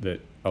 again,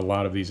 that a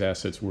lot of these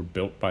assets were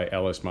built by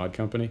LS Mod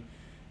Company,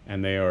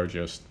 and they are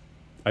just,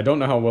 I don't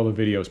know how well the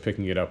video is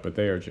picking it up, but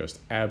they are just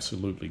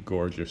absolutely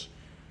gorgeous.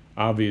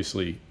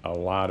 Obviously, a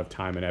lot of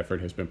time and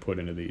effort has been put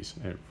into these,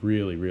 and it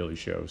really, really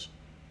shows.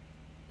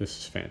 This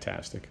is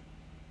fantastic.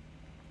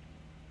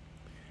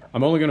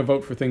 I'm only going to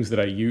vote for things that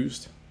I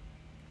used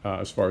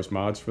as far as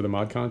mods for the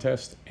mod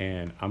contest,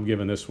 and I'm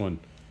giving this one,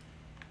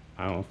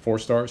 I don't know, 4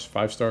 stars,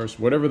 5 stars,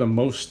 whatever the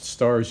most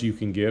stars you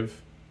can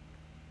give.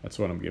 That's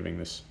what I'm giving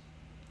this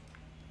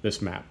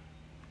map.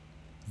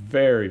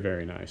 Very,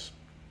 very nice.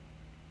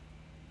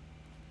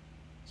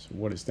 So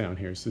what is down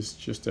here? Is this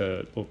just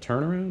a little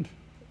turnaround,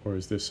 or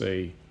is this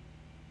a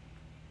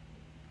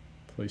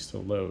place to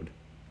load?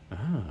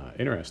 Ah,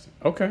 interesting.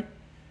 Okay.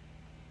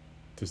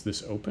 Does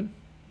this open?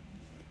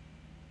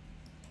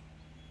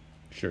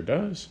 Sure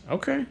does.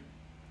 Okay.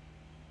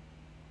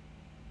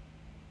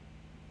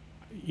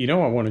 You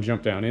know, I want to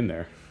jump down in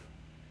there.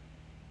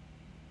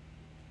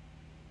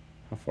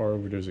 How far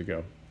over does it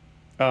go?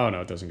 Oh,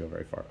 no, it doesn't go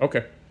very far.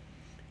 Okay.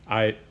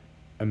 I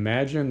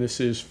imagine this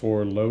is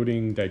for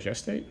loading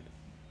digestate?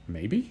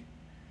 Maybe?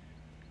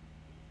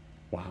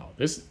 Wow.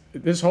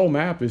 This whole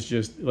map is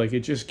just, like,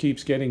 it just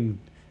keeps getting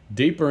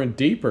deeper and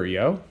deeper,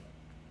 yo.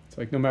 It's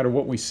like no matter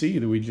what we see,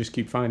 that we just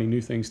keep finding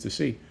new things to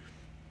see.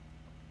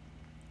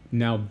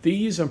 Now,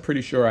 these I'm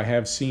pretty sure I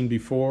have seen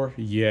before.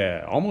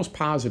 Yeah, almost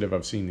positive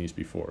I've seen these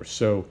before.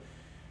 So,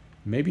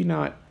 maybe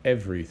not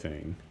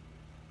everything.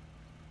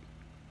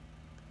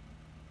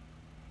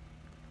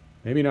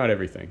 Maybe not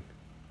everything.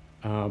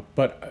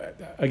 But,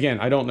 again,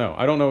 I don't know.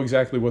 I don't know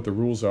exactly what the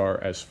rules are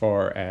as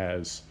far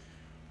as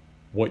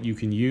what you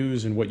can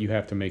use and what you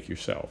have to make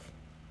yourself.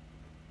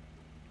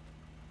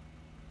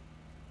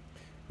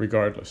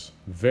 Regardless,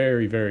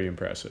 very, very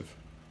impressive.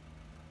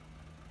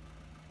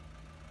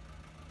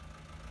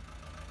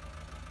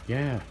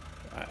 Yeah,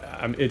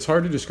 it's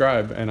hard to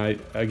describe, and I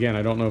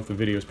don't know if the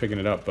video is picking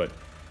it up, but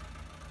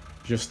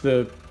just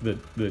the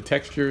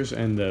textures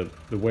and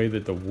the way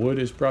that the wood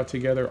is brought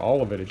together,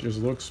 all of it, it just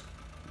looks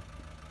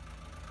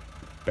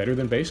better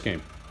than base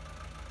game.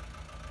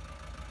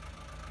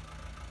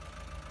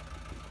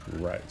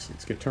 Right, so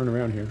let's get turned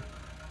around here.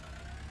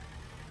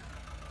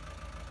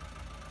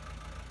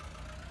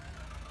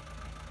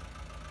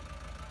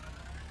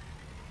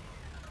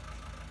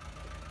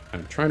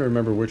 I'm trying to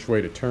remember which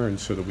way to turn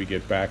so that we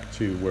get back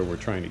to where we're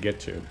trying to get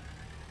to. Right.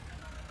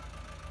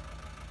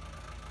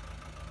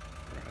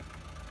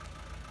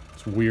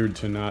 It's weird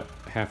to not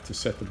have to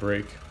set the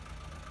brake.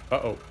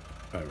 Uh-oh.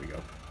 There we go.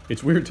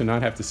 It's weird to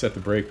not have to set the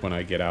brake when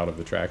I get out of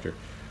the tractor.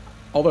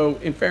 Although,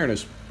 in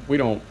fairness, we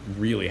don't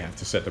really have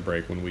to set the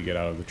brake when we get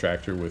out of the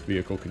tractor with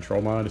vehicle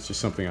control mod. It's just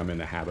something I'm in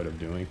the habit of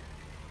doing.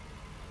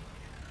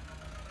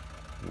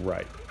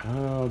 Right.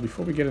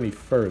 Before we get any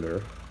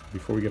further,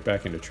 before we get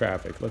back into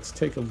traffic, let's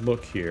take a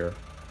look here.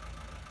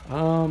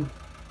 You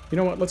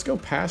know what? Let's go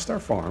past our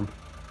farm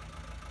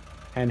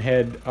and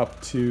head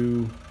up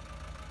to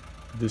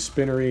the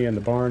spinnery and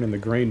the barn and the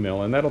grain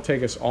mill, and that'll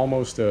take us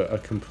almost a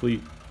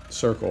complete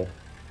circle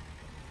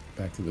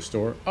back to the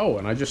store. Oh,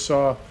 and I just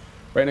saw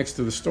right next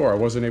to the store, I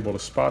wasn't able to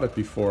spot it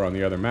before on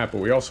the other map,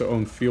 but we also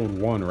own Field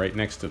 1 right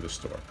next to the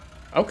store.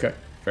 Okay,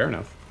 fair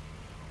enough.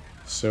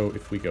 So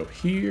if we go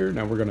here,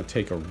 now we're going to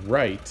take a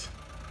right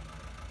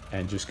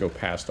and just go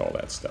past all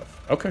that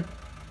stuff. Okay.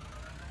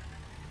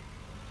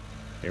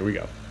 Here we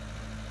go.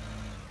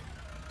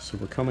 So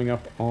we're coming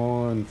up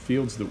on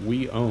fields that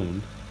we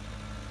own.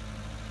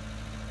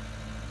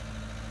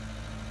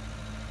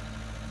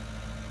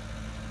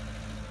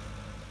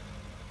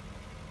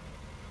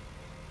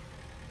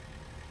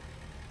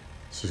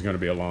 This is going to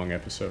be a long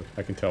episode.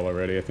 I can tell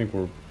already. I think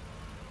we're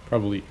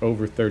probably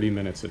over 30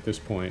 minutes at this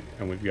point,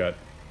 and we've got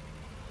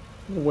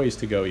a little ways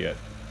to go yet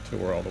till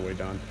we're all the way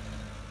done.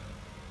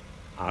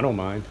 I don't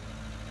mind.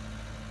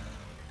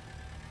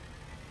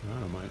 I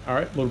don't mind. All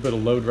right, a little bit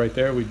of load right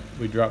there.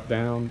 We dropped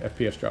down,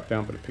 FPS dropped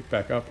down, but it picked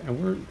back up,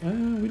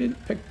 and we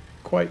didn't pick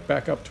quite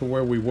back up to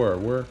where we were.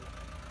 We're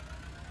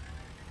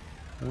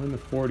in the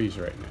 40s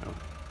right now.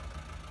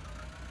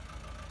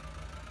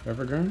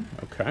 Evergreen,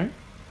 okay.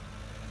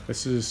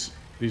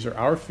 These are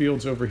our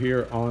fields over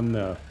here on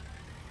the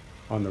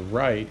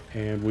right,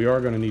 and we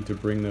are going to need to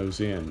bring those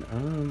in.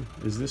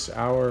 Is this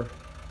our?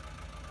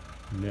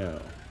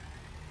 No.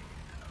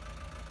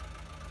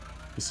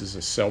 This is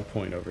a sell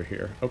point over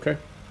here. Okay.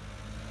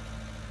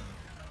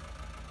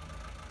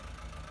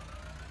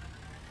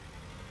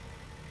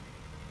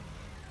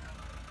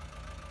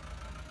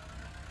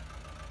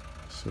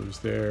 So is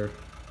there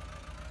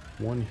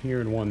one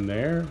here and one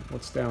there?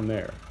 What's down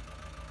there?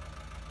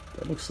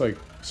 That looks like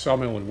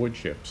sawmill and wood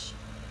chips.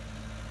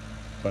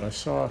 But I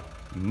saw...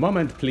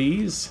 Moment,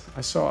 please.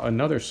 I saw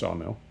another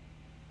sawmill.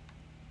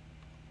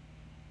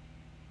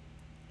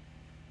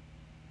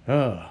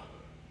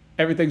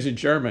 Everything's in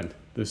German.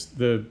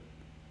 The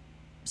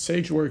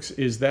Sageworks,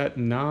 is that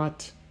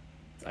not...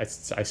 I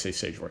say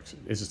Sageworks.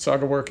 Is it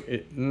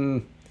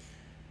SagaWork?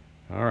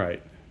 All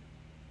right.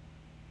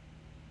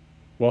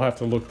 We'll have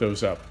to look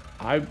those up.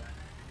 I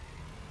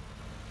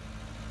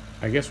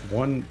guess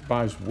one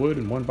buys wood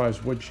and one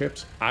buys wood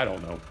chips. I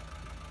don't know.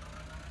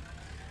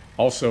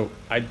 Also,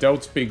 I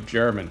don't speak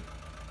German.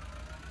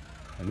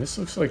 And this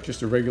looks like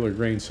just a regular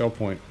grain sell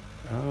point.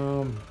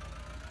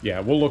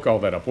 Yeah, we'll look all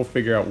that up. We'll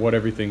figure out what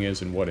everything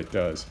is and what it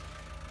does.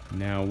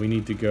 Now, we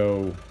need to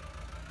go...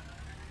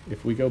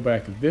 If we go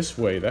back this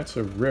way, that's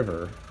a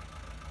river.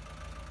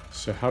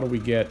 So how do we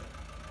get...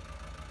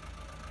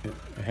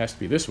 It has to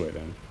be this way,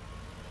 then,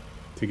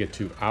 to get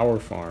to our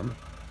farm.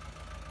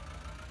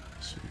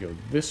 So we go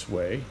this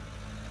way.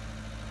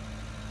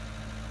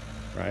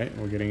 Right,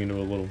 we're getting into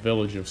a little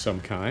village of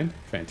some kind.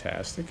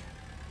 Fantastic.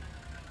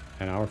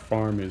 And our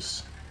farm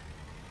is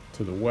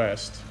to the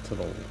west, to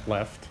the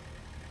left.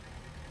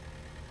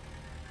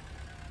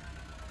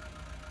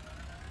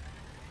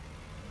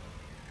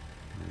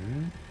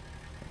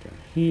 Right down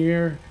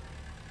here.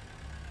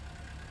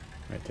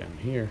 Right down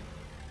here.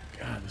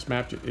 God, this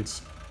map,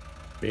 it's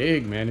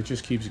big, man. It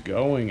just keeps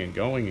going and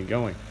going and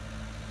going.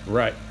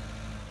 Right.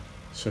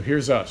 So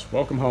here's us.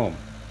 Welcome home.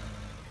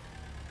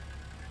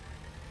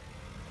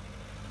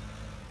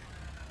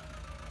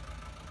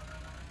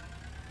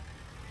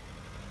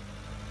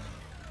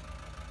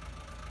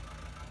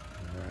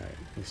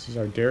 This is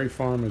our dairy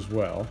farm as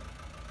well.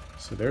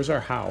 So there's our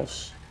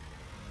house.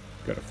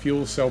 We've got a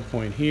fuel cell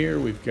point here.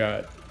 We've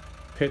got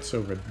pits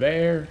over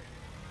there.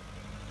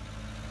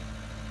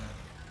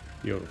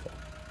 Beautiful.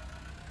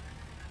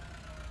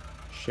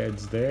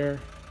 Sheds there.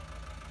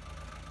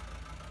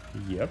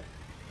 Yep.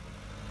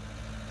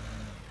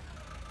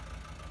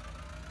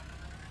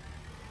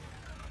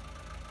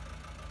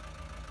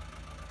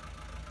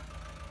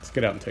 Let's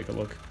get out and take a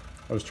look.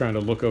 I was trying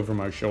to look over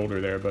my shoulder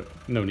there, but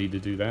no need to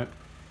do that.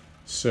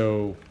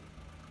 So,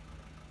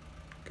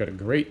 got a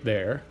grate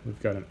there. We've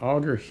got an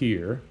auger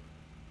here.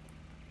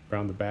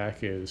 Around the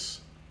back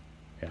is,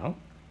 yeah,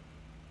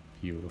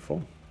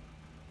 beautiful.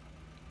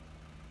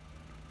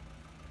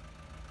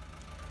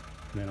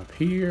 And then up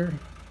here,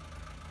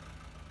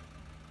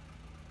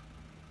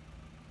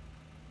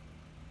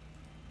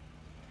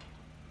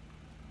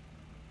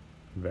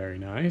 very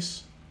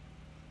nice.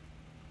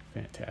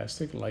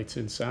 Fantastic. Lights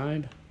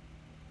inside.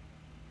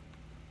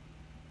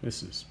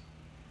 This is...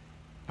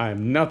 I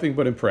am nothing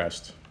but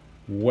impressed.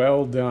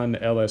 Well done,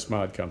 LS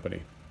Mod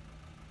Company.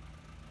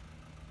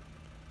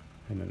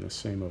 And then the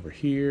same over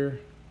here.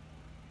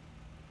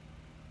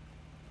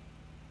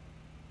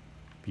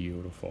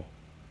 Beautiful.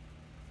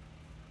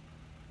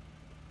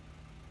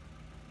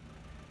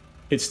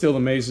 It still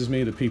amazes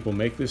me that people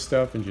make this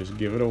stuff and just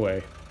give it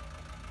away.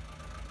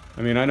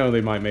 I mean, I know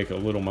they might make a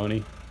little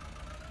money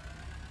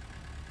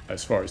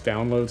as far as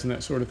downloads and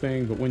that sort of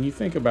thing, but when you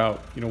think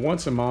about, you know,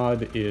 once a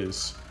mod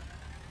is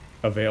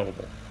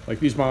available, like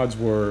these mods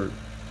were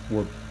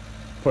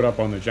put up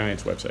on the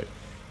Giants website,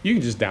 you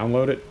can just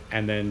download it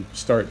and then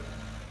start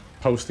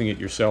posting it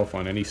yourself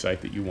on any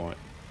site that you want.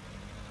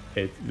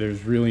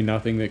 There's really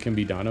nothing that can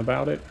be done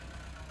about it.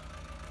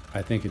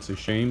 I think it's a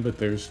shame, but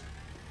there's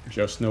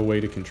just no way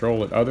to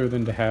control it other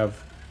than to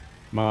have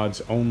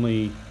mods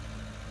only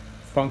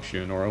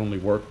function or only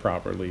work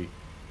properly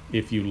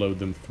if you load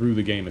them through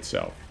the game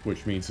itself,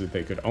 which means that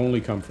they could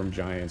only come from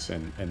Giants,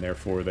 and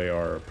therefore they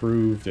are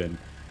approved, and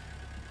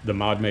the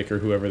mod maker,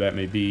 whoever that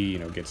may be, you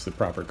know, gets the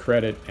proper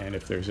credit, and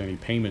if there's any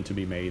payment to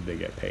be made, they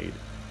get paid.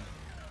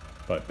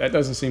 But that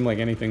doesn't seem like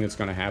anything that's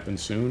going to happen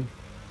soon.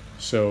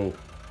 So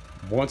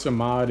once a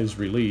mod is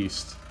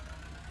released,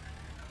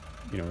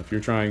 you know, if you're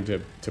trying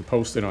to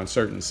post it on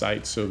certain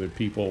sites so that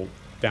people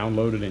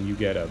download it and you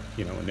get a,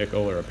 you know, a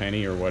nickel or a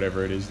penny or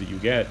whatever it is that you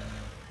get,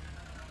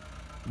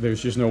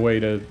 there's just no way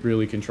to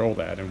really control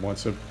that. And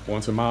once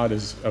a mod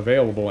is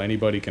available,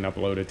 anybody can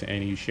upload it to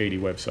any shady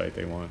website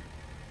they want.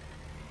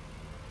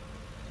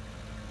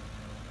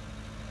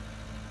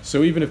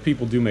 So even if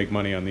people do make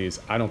money on these,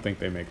 I don't think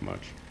they make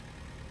much.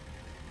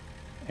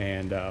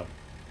 And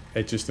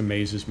it just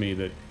amazes me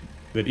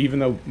that even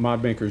though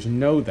mod makers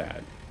know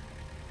that,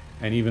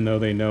 and even though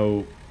they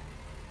know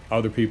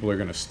other people are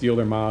going to steal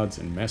their mods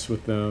and mess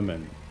with them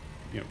and,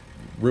 you know,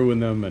 ruin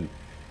them, and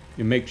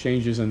you make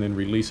changes and then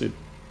release it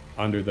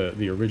under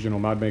the original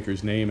mod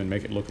maker's name and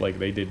make it look like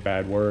they did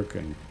bad work,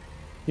 and,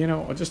 you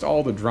know, just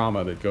all the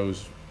drama that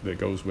goes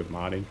with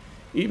modding.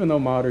 Even though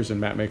modders and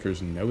map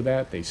makers know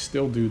that, they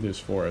still do this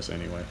for us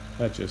anyway.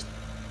 That just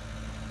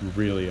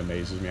really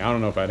amazes me. I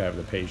don't know if I'd have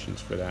the patience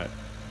for that.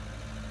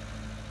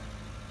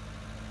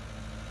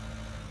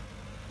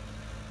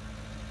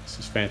 This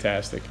is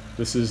fantastic.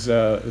 This is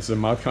a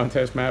mod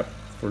contest map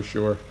for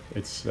sure.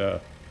 It's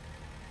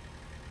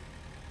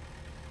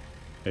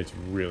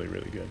really,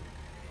 really good.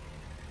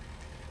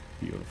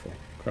 Beautiful. Beautiful.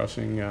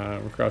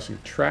 We're crossing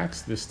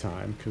tracks this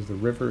time because the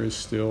river is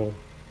still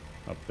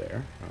up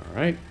there. All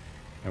right.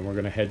 And we're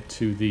going to head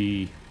to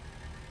the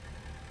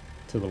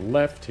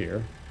left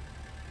here.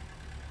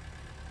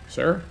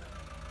 Sir?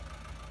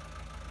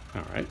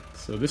 All right.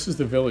 So this is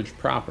the village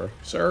proper.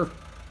 Sir?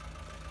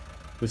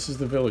 This is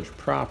the village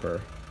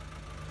proper.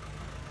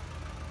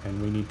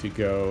 And we need to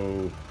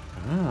go...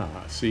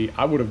 see,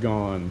 I would have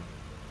gone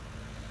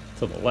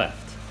to the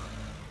left.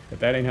 But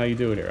that ain't how you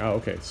do it here. Oh,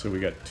 okay. So we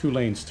got 2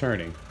 lanes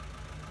turning.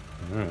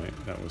 All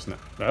right. That was not...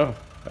 Oh,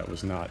 that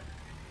was not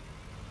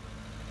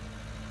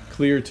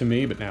clear to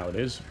me, but now it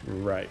is.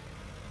 Right.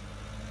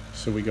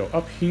 So we go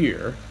up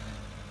here.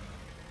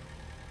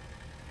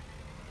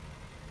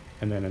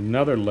 And then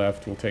another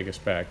left will take us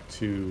back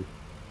to...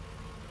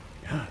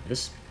 God,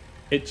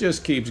 it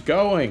just keeps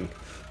going.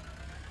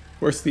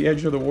 Where's the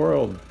edge of the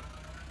world?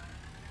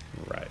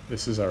 Right.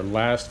 This is our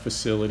last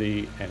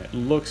facility, and it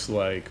looks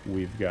like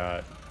we've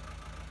got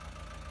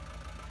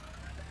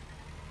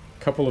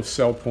a couple of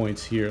sell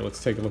points here.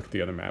 Let's take a look at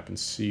the other map and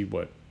see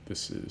what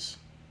this is.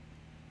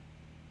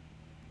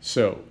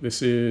 So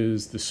this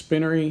is the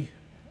spinnery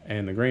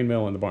and the grain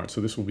mill and the barn.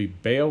 So this will be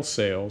bale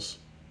sales,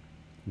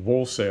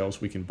 wool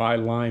sales. We can buy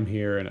lime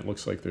here, and it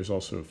looks like there's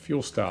also a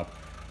fuel stop.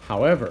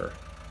 However,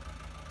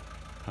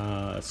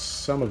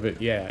 some of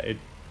it, yeah,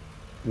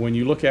 when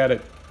you look at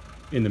it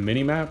in the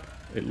mini map,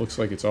 it looks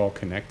like it's all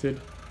connected.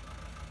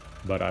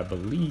 But I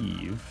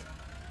believe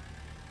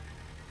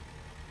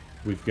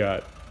we've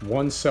got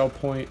one sell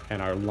point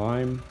and our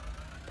lime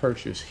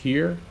purchase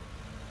here.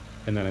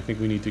 And then I think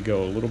we need to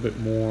go a little bit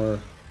more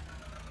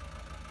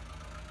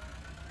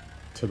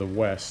to the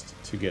west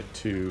to get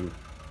to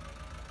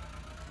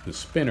the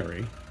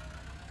spinnery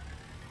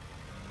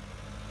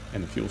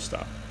and the fuel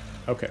stop.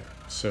 Okay,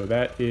 so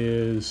that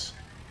is...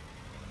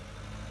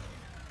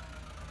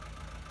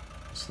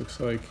 This looks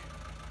like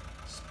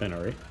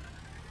spinnery.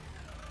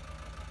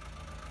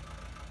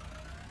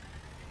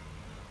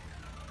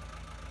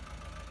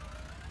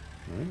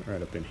 All right,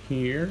 right up in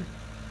here.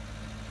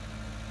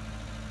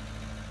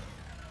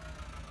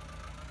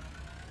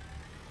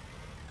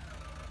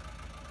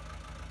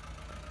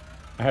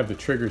 I have the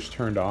triggers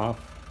turned off.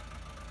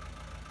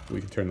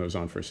 We can turn those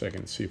on for a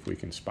second and see if we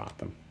can spot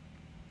them.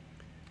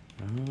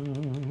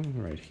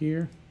 Right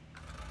here.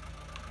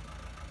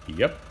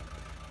 Yep,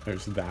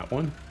 there's that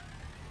one.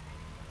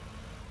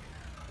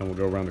 And we'll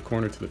go around the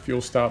corner to the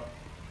fuel stop.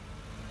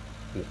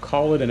 We'll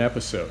call it an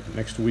episode.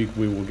 Next week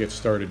we will get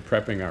started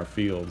prepping our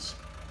fields.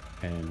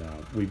 And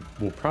we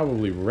will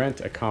probably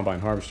rent a combine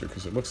harvester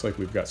because it looks like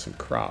we've got some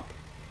crop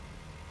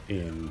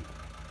in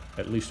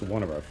at least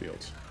one of our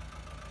fields.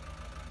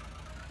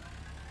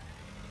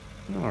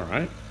 All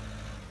right.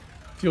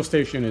 Fuel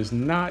station is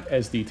not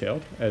as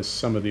detailed as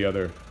some of the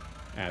other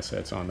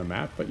assets on the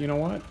map, but you know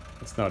what?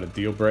 It's not a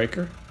deal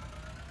breaker.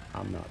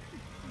 I'm not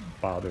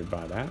bothered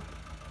by that.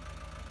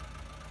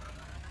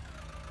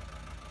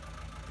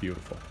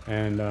 Beautiful.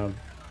 And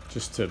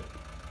just to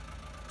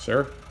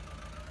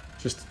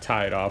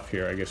tie it off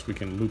here, I guess we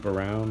can loop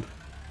around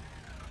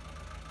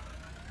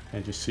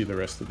and just see the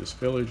rest of this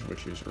village,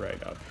 which is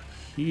right up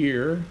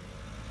here.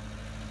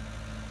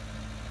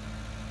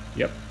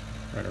 Yep,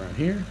 right around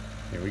here.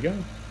 Here we go.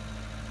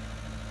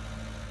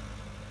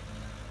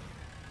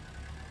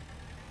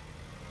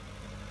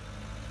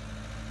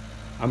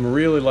 I'm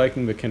really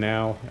liking the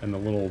canal and the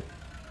little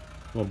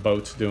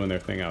boats doing their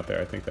thing out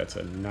there. I think that's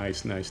a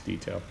nice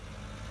detail.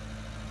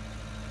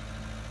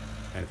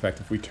 And in fact,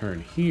 if we turn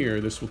here,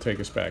 this will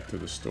take us back to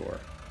the store.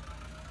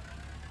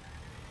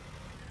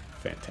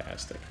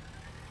 Fantastic.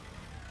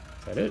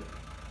 Is that it?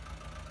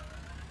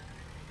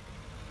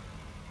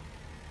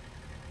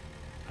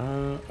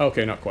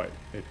 Okay, not quite.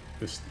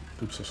 This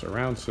loops us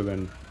around, so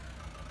then...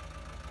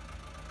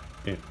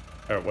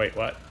 Oh, wait,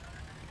 what?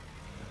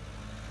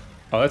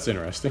 Oh, that's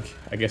interesting.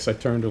 I guess I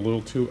turned a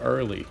little too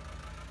early.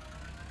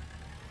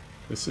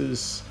 This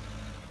is...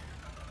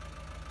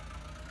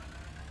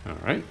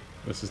 Alright,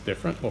 this is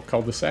different. Little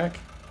cul-de-sac.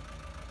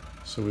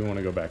 So we want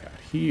to go back out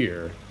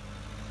here.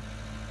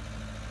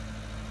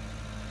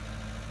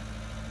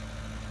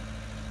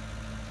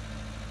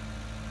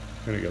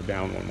 I'm going to go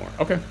down one more.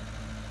 Okay.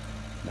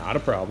 Not a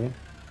problem.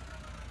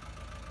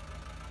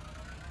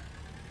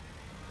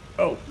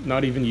 Oh,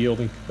 not even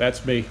yielding.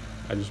 That's me.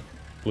 I just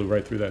blew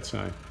right through that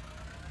sign.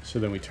 So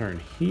then we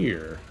turn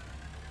here.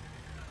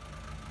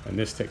 And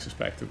this takes us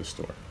back to the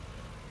store.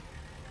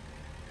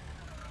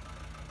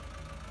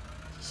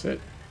 That's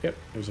it. Yep,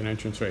 there's an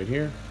entrance right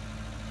here.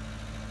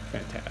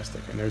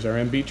 Fantastic. And there's our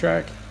MB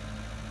Trac.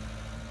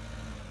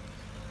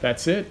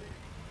 That's it.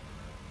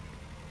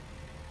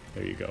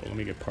 There you go. Let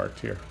me get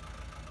parked here.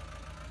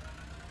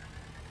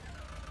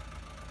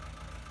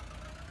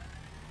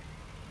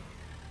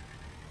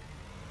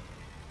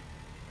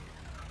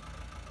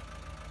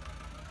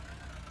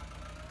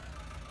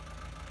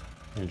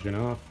 Engine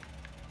off.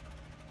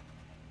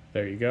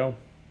 There you go.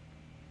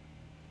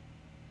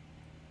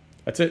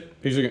 That's it.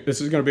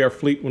 This is going to be our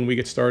fleet when we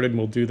get started, and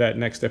we'll do that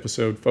next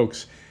episode.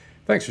 Folks,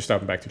 Thanks for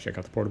stopping back to check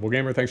out the Portable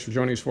Gamer. Thanks for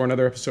joining us for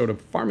another episode of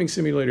Farming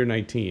Simulator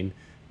 19.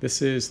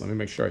 This is, let me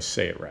make sure I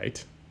say it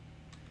right.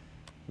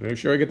 Make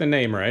sure I get the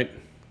name right.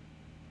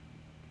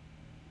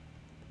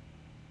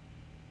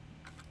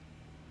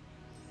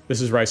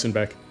 This is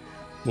Riesenbeck.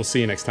 We'll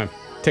see you next time.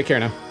 Take care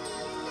now.